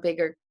come from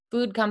bigger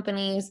food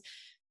companies.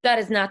 That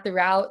is not the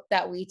route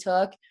that we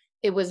took.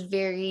 It was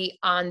very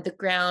on the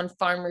ground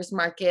farmers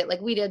market.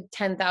 Like we did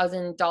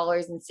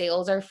 $10,000 in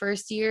sales our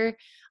first year.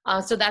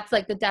 So that's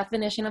like the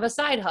definition of a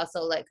side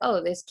hustle. Like,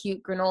 oh, this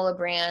cute granola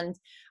brand.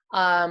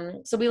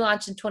 So we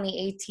launched in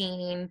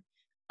 2018,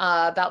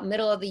 about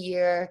middle of the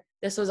year.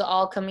 This was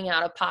all coming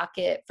out of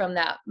pocket from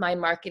my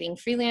marketing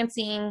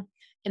freelancing.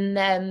 And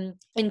then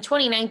in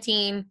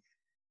 2019,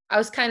 I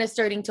was kind of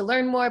starting to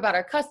learn more about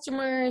our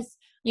customers.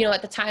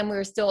 At the time we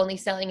were still only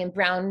selling in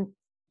brown,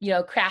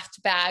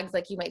 craft bags,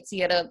 like you might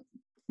see at a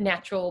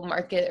natural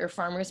market or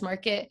farmer's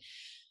market.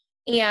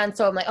 And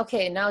so I'm like,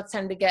 okay, now it's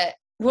time to get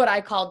what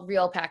I called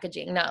real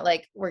packaging, not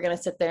like we're going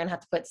to sit there and have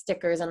to put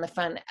stickers on the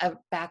front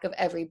back of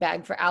every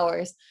bag for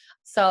hours.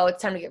 So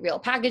it's time to get real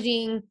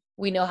packaging.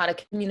 We know how to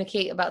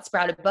communicate about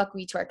sprouted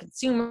buckwheat to our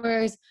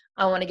consumers.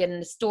 I want to get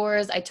into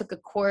stores. I took a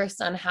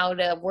course on how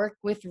to work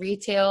with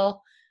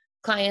retail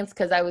clients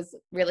because I was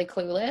really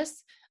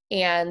clueless.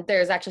 And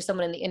there's actually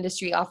someone in the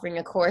industry offering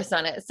a course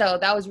on it. So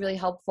that was really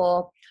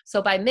helpful.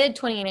 So by mid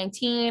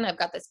 2019, I've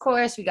got this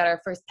course. We got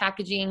our first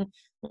packaging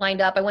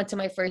lined up. I went to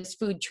my first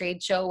food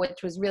trade show,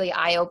 which was really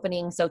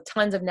eye-opening. So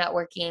tons of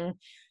networking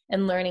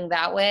and learning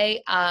that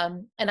way.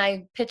 And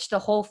I pitched to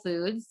Whole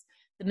Foods,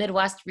 the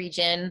Midwest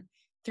region.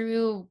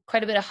 Through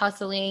quite a bit of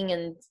hustling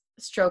and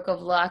stroke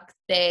of luck,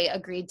 they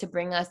agreed to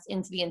bring us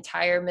into the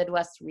entire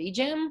Midwest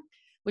region,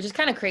 which is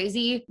kind of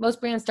crazy.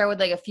 Most brands start with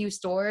like a few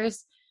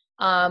stores,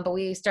 but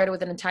we started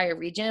with an entire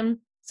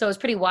region. So it was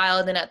pretty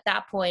wild. And at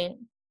that point,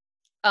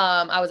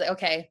 I was like,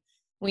 okay,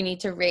 we need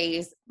to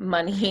raise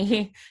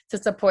money to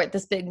support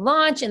this big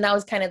launch. And that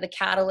was kind of the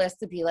catalyst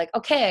to be like,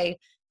 okay,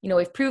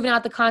 we've proven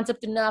out the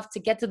concept enough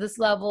to get to this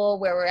level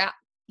where we're at.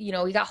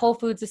 We got Whole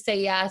Foods to say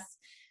yes.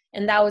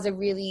 And that was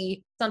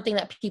something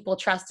that people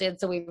trusted.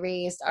 So we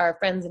raised our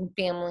friends and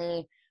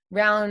family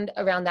around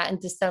that in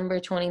December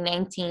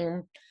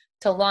 2019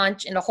 to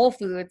launch into Whole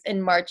Foods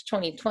in March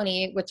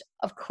 2020, which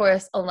of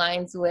course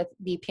aligns with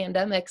the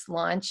pandemic's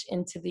launch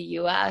into the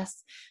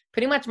US.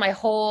 Pretty much my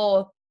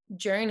whole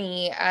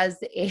journey as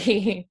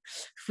a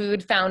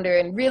food founder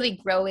and really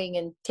growing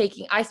and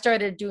I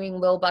started doing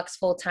Lil Bucks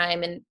full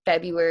time in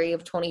February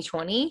of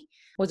 2020,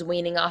 was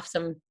weaning off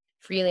some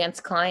freelance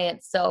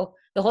clients. So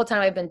the whole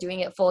time I've been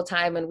doing it full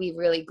time, and we've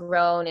really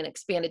grown and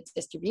expanded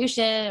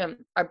distribution.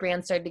 Our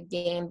brand started to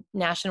gain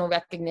national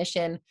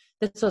recognition.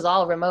 This was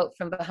all remote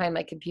from behind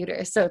my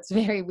computer. So it's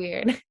very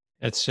weird.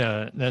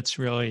 That's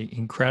really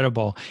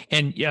incredible.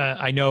 And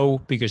I know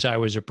because I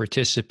was a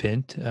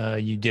participant,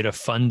 you did a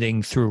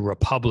funding through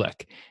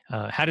Republic.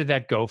 How did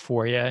that go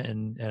for you?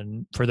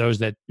 And for those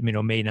that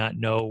may not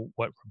know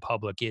what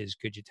Republic is,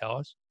 could you tell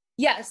us?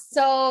 Yes.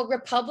 So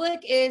Republic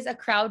is a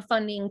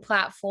crowdfunding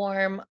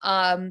platform.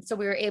 So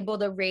we were able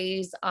to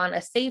raise on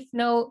a safe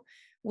note,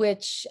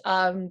 which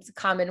is a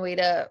common way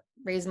to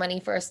raise money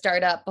for a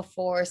startup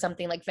before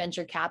something like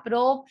venture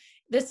capital.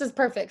 This is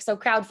perfect. So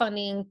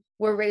crowdfunding,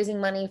 we're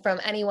raising money from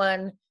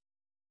anyone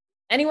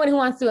who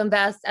wants to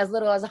invest as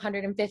little as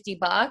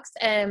 $150.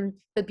 And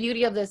the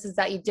beauty of this is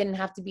that you didn't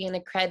have to be an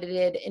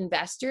accredited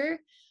investor.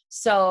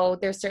 So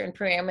there's certain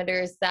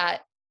parameters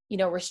that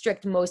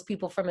restrict most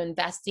people from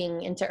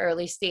investing into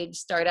early stage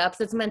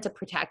startups. It's meant to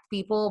protect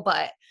people,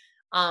 but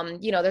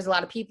there's a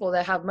lot of people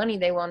that have money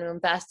they want to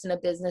invest in a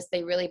business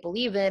they really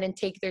believe in and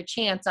take their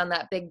chance on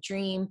that big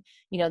dream.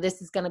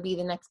 This is going to be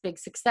the next big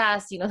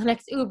success, the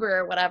next Uber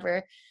or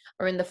whatever,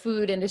 or in the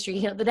food industry,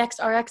 the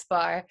next RX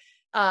bar.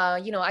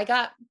 I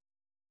got,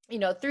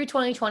 through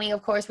 2020,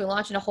 of course, we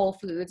launched into Whole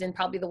Foods, and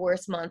probably the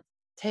worst month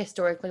to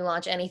historically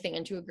launch anything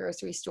into a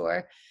grocery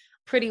store.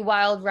 Pretty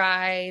wild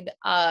ride,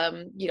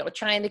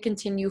 trying to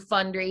continue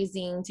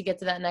fundraising to get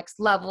to that next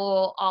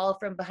level, all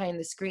from behind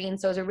the screen.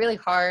 So it was a really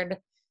hard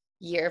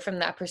year from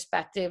that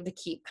perspective to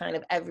keep kind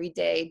of every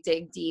day,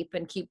 dig deep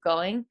and keep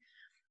going.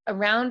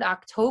 Around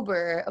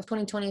October of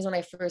 2020 is when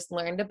I first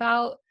learned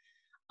about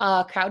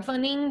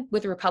crowdfunding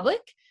with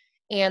Republic.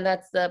 And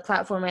that's the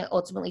platform I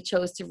ultimately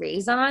chose to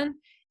raise on.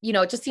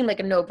 It just seemed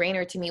like a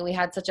no-brainer to me. We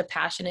had such a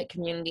passionate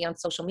community on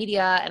social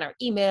media and our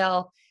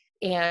email,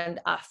 and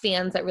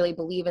fans that really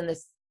believe in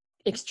this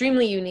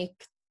extremely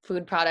unique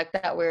food product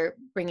that we're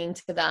bringing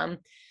to them.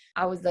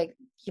 I was like,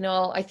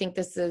 I think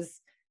this is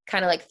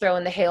kind of like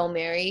throwing the Hail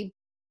Mary.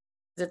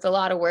 It's a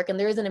lot of work, and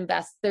there's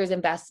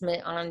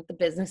investment on the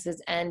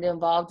business's end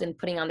involved in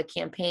putting on the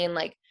campaign,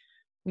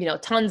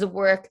 tons of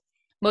work.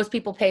 Most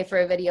people pay for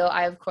a video.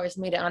 I, of course,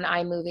 made it on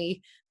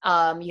iMovie.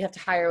 You have to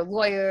hire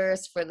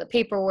lawyers for the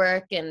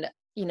paperwork and,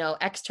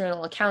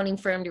 external accounting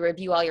firm to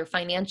review all your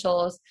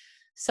financials.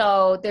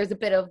 So there's a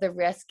bit of the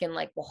risk, and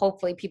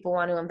hopefully people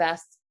want to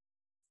invest.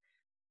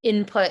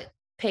 Input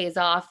pays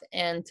off.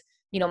 And,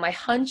 my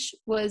hunch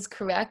was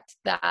correct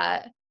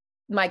that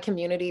my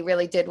community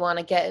really did want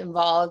to get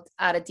involved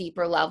at a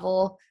deeper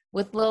level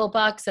with Lil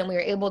Bucks. And we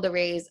were able to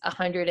raise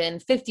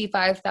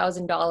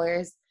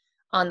 $155,000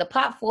 on the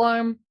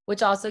platform,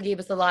 which also gave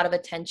us a lot of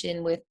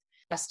attention with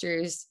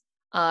investors.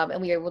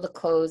 And we were able to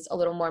close a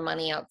little more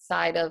money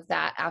outside of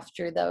that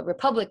after the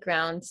Republic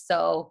round.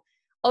 So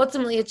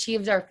ultimately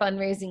achieved our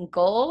fundraising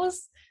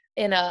goals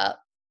in a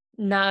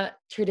not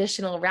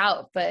traditional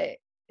route, but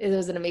it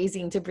was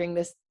amazing to bring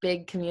this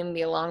big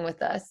community along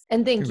with us.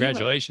 And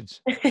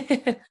congratulations.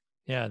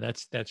 Yeah,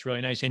 that's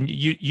really nice. And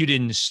you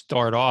didn't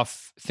start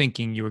off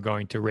thinking you were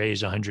going to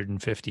raise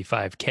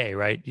 155K,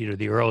 right?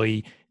 The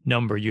early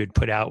number you had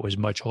put out was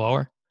much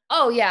lower.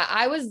 Oh yeah.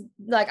 I was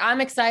like,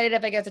 I'm excited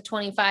if I get to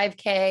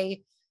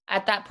 25K.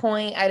 At that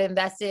point, I'd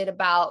invested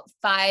about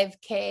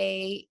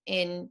 5K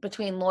in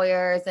between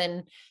lawyers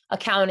and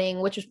accounting,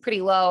 which was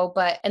pretty low.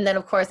 And then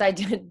of course I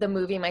did the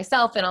movie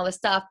myself and all this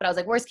stuff, but I was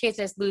like, worst case,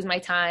 I just lose my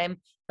time.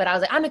 But I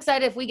was like, I'm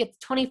excited if we get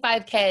to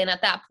 25K. And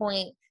at that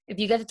point, if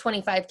you get to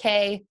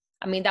 25K,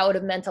 that would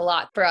have meant a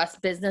lot for us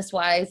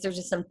business-wise. There's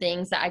just some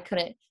things that I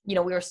couldn't, we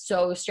were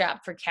so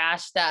strapped for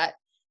cash that,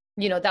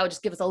 that would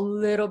just give us a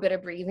little bit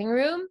of breathing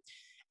room.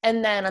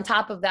 And then on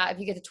top of that, if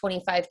you get to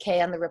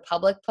 25K on the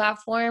Republic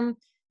platform,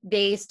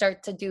 they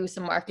start to do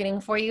some marketing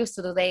for you.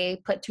 So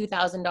they put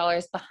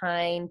 $2,000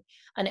 behind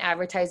an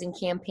advertising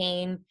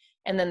campaign.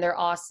 And then they're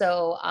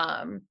also,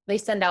 they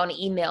send out an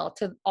email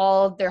to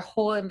all their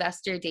whole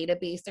investor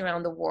database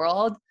around the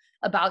world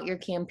about your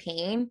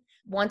campaign.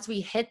 Once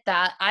we hit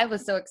that, I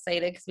was so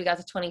excited because we got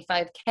to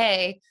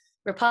 25K.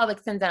 Republic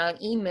sends out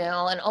an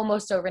email, and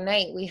almost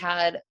overnight we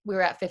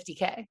were at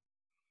 50K.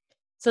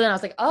 So then I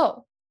was like,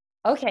 oh,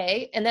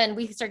 okay. And then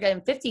we start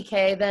getting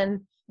 50K.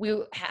 Then we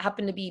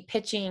happened to be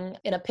pitching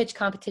in a pitch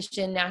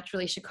competition,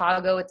 Naturally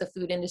Chicago. It's a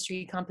food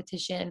industry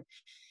competition.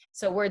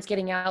 So word's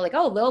getting out like,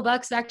 oh, Lil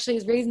Bucks actually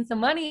is raising some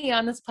money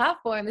on this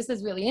platform. This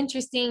is really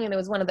interesting. And it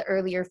was one of the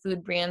earlier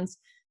food brands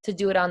to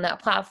do it on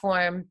that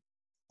platform.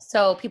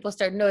 So people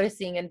started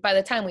noticing. And by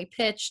the time we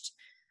pitched,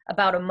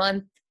 about a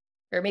month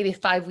or maybe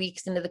 5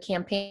 weeks into the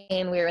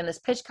campaign, we were in this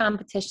pitch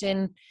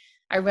competition.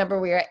 I remember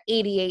we were at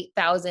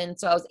 88,000.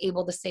 So I was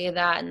able to say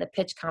that in the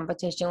pitch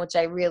competition, which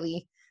I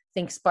really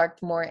think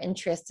sparked more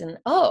interest in,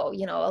 oh,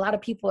 a lot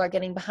of people are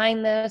getting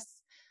behind this.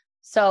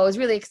 So it was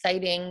really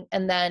exciting.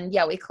 And then,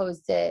 we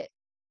closed it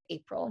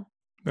April.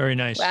 Very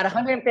We're nice. at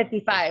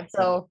 155.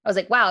 So I was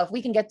like, wow, if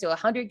we can get to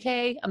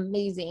 100K,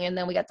 amazing. And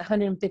then we got to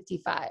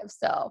 155.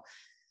 So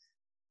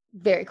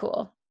very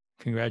cool.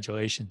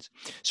 Congratulations.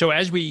 So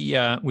as we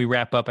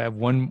wrap up, I have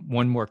one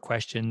more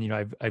question.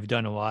 I've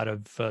done a lot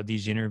of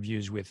these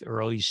interviews with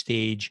early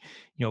stage,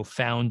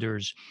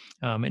 founders,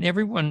 and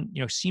everyone,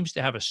 seems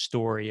to have a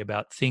story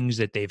about things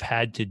that they've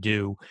had to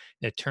do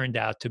that turned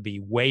out to be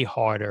way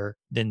harder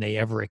than they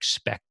ever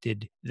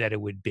expected that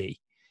it would be.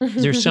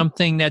 Is there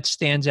something that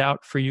stands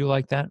out for you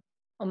like that?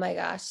 Oh my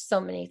gosh, so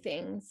many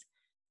things.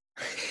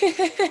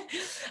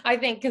 I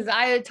think because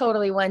I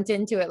totally went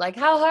into it like,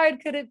 how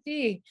hard could it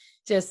be?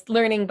 Just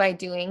learning by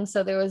doing.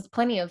 So there was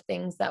plenty of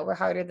things that were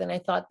harder than I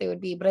thought they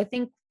would be. But I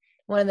think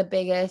one of the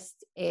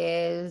biggest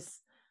is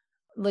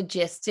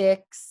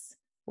logistics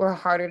were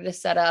harder to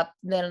set up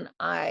than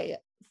I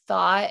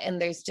thought.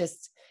 And there's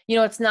just,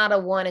 it's not a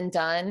one and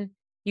done.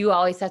 You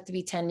always have to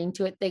be tending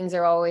to it. Things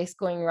are always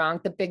going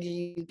wrong. The bigger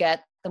you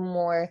get, the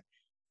more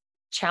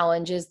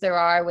challenges there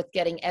are with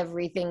getting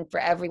everything for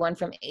everyone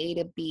from A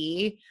to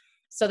B.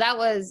 So that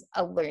was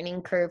a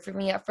learning curve for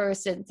me at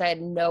first, since I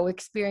had no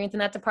experience in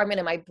that department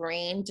and my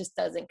brain just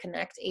doesn't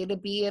connect A to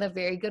B in a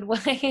very good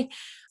way.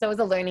 So it was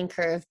a learning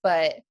curve,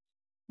 but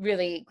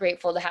really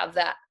grateful to have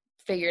that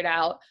figured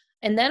out.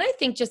 And then I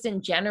think just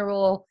in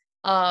general,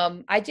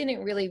 I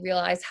didn't really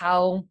realize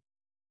how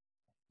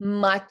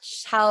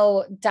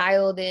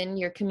dialed in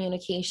your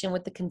communication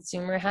with the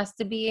consumer has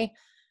to be.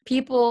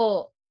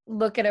 People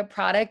look at a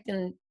product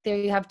and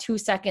they have 2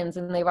 seconds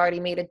and they've already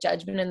made a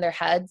judgment in their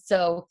head.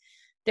 So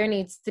there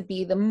needs to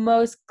be the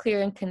most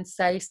clear and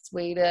concise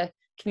way to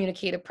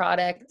communicate a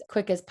product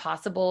quick as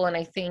possible. And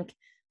I think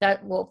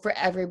that will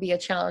forever be a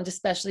challenge,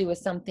 especially with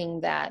something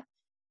that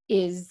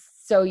is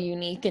so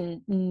unique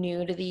and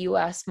new to the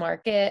US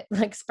market,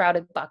 like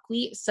sprouted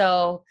buckwheat.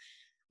 So,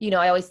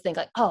 I always think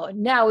like, oh,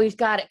 now we've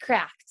got it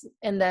cracked.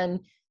 And then,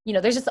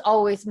 there's just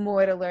always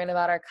more to learn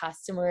about our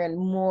customer and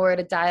more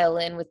to dial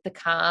in with the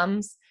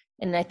comms.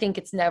 And I think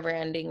it's never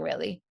ending,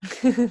 really,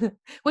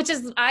 which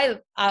is, I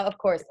of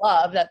course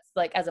love. That's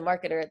like, as a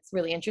marketer, it's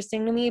really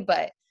interesting to me,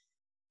 but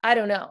I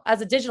don't know. As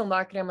a digital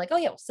marketer, I'm like, oh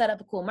yeah, we'll set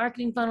up a cool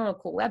marketing funnel, a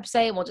cool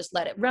website, and we'll just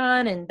let it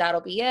run and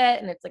that'll be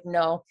it. And it's like,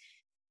 no,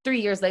 3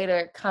 years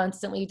later,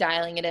 constantly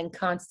dialing it in,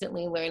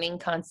 constantly learning,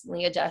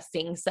 constantly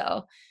adjusting.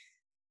 So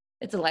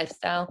it's a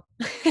lifestyle.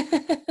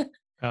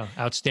 Oh,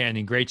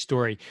 outstanding. Great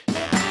story.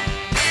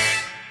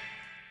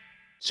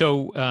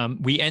 So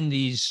we end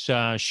these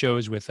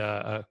shows with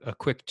a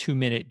quick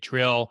 2-minute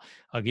drill.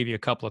 I'll give you a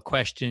couple of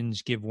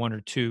questions, give 1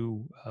 or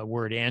 2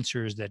 word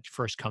answers that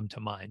first come to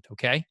mind.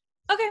 Okay?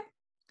 Okay.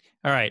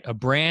 All right. A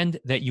brand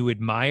that you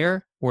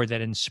admire or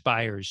that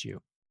inspires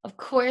you? Of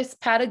course,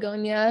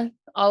 Patagonia.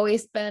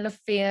 Always been a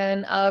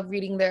fan of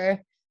reading the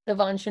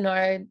Von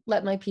Chenard,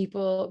 Let My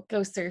People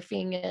Go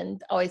Surfing,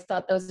 and always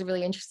thought that was a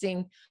really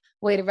interesting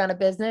way to run a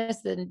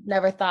business, and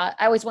never thought,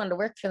 I always wanted to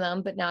work for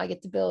them, but now I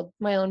get to build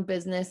my own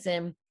business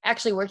and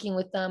actually working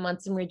with them on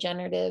some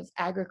regenerative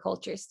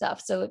agriculture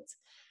stuff. So it's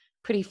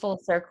pretty full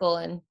circle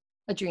and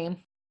a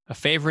dream. A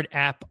favorite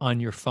app on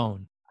your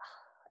phone?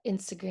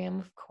 Instagram,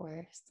 of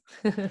course.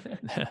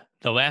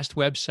 The last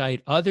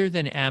website other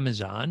than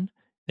Amazon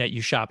that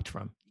you shopped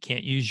from?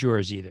 Can't use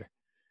yours either.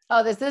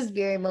 Oh, this is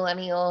very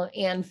millennial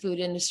and food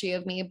industry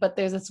of me, but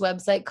there's this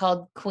website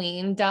called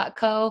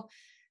queen.co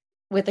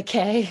with a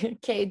K,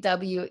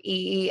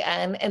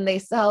 KWEEN, and they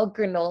sell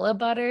granola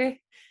butter.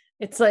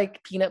 It's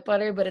like peanut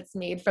butter, but it's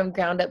made from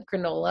ground up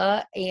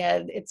granola,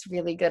 and it's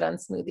really good on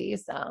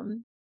smoothies. So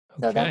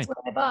that's what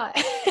I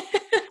bought.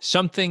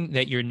 Something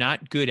that you're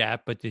not good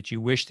at, but that you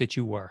wish that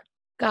you were?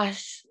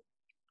 Gosh,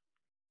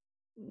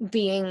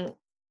 being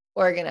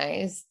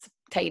organized,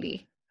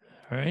 tidy.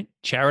 All right.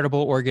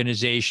 Charitable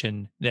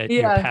organization that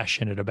you're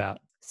passionate about?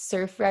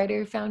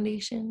 Surfrider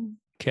Foundation.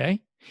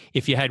 Okay.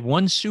 If you had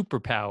one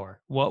superpower,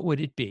 what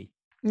would it be?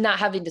 Not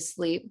having to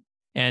sleep.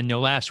 And the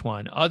last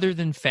one, other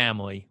than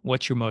family,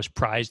 what's your most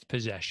prized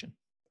possession?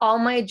 All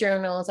my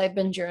journals. I've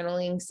been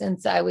journaling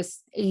since I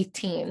was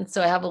 18.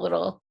 So I have a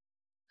little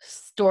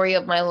story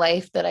of my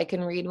life that I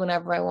can read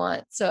whenever I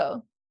want.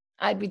 So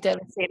I'd be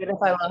devastated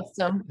if I lost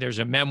them. There's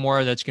a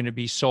memoir that's going to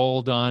be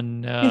sold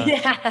on.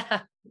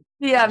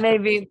 Yeah,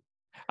 maybe.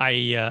 I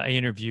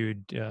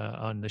interviewed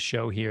on the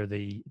show here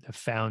the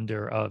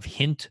founder of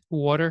Hint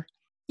Water.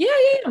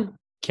 Yeah.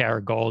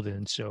 Kara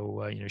Golden.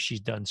 So,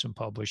 she's done some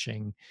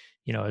publishing,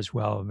 as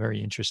well. A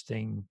very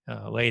interesting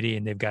lady,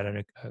 and they've got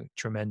a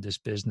tremendous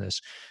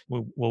business.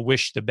 We'll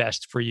wish the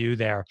best for you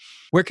there.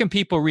 Where can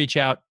people reach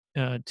out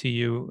to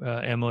you,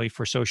 Emily,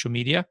 for social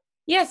media?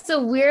 Yeah,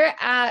 so we're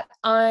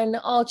on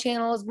all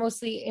channels,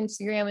 mostly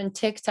Instagram and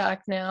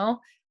TikTok now,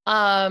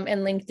 and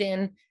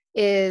LinkedIn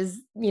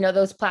is,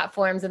 those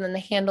platforms. And then the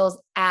handles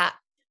at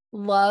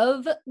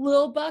Love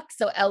Lil Bucks,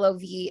 so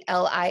LOVLILBUCKS.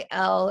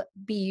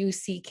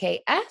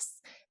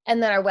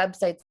 And then our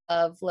website's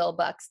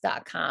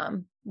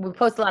lovelilbucks.com. we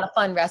post a lot of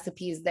fun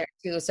recipes there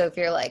too. So if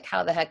you're like,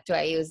 how the heck do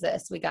I use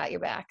this? We got your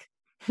back.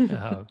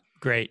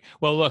 Great.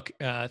 Well, look,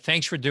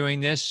 thanks for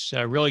doing this.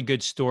 Really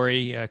good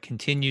story,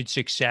 continued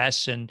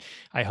success. And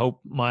I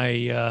hope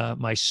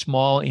my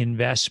small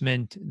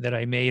investment that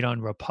I made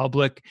on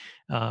Republic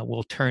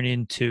will turn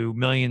into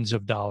millions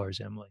of dollars,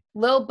 Emily.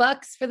 Little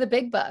bucks for the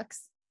big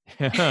bucks.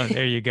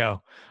 There you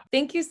go.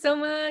 Thank you so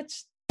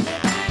much.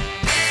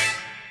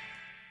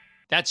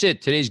 That's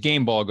it. Today's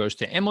game ball goes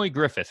to Emily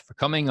Griffith for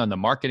coming on the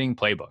Marketing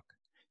Playbook.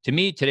 To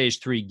me, today's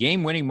 3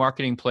 game-winning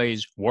marketing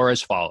plays were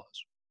as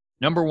follows.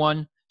 Number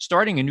 1,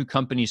 starting a new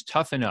company is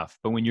tough enough,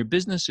 but when your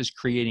business is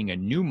creating a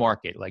new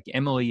market like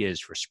Emily is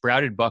for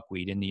sprouted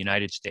buckwheat in the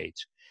United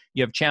States,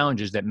 you have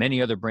challenges that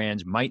many other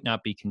brands might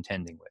not be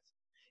contending with.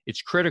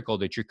 It's critical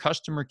that your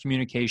customer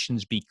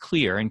communications be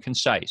clear and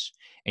concise,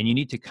 and you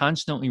need to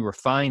constantly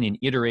refine and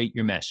iterate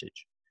your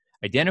message.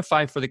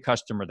 Identify for the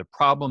customer the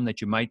problem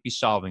that you might be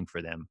solving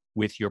for them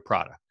with your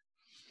product.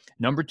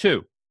 Number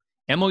 2,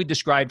 Emily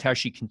described how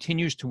she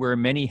continues to wear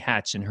many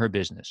hats in her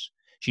business.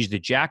 She's the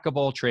jack of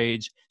all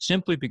trades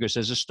simply because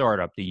as a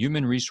startup, the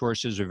human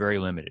resources are very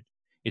limited.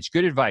 It's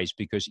good advice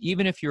because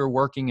even if you're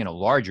working in a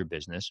larger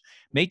business,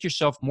 make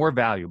yourself more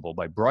valuable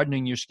by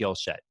broadening your skill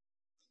set.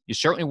 You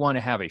certainly want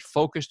to have a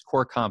focused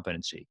core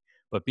competency,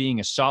 but being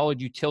a solid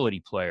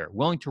utility player,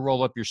 willing to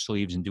roll up your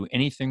sleeves and do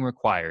anything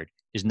required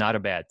is not a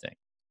bad thing.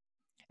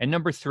 And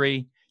number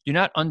 3, do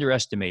not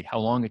underestimate how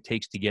long it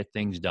takes to get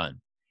things done.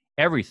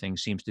 Everything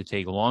seems to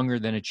take longer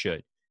than it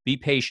should. Be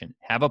patient,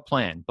 have a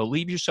plan, but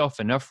leave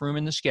yourself enough room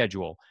in the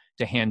schedule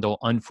to handle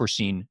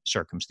unforeseen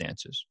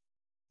circumstances.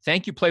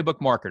 Thank you, Playbook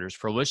marketers,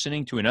 for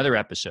listening to another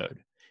episode.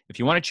 If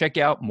you want to check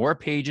out more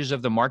pages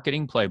of the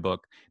Marketing Playbook,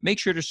 make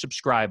sure to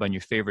subscribe on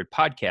your favorite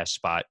podcast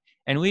spot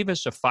and leave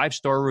us a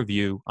 5-star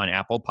review on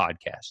Apple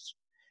Podcasts.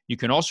 You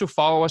can also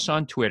follow us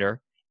on Twitter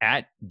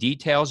at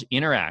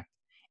DetailsInteract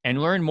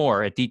and learn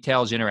more at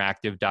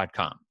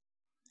detailsinteractive.com.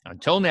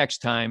 Until next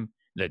time,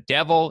 the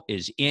devil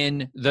is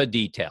in the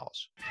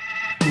details.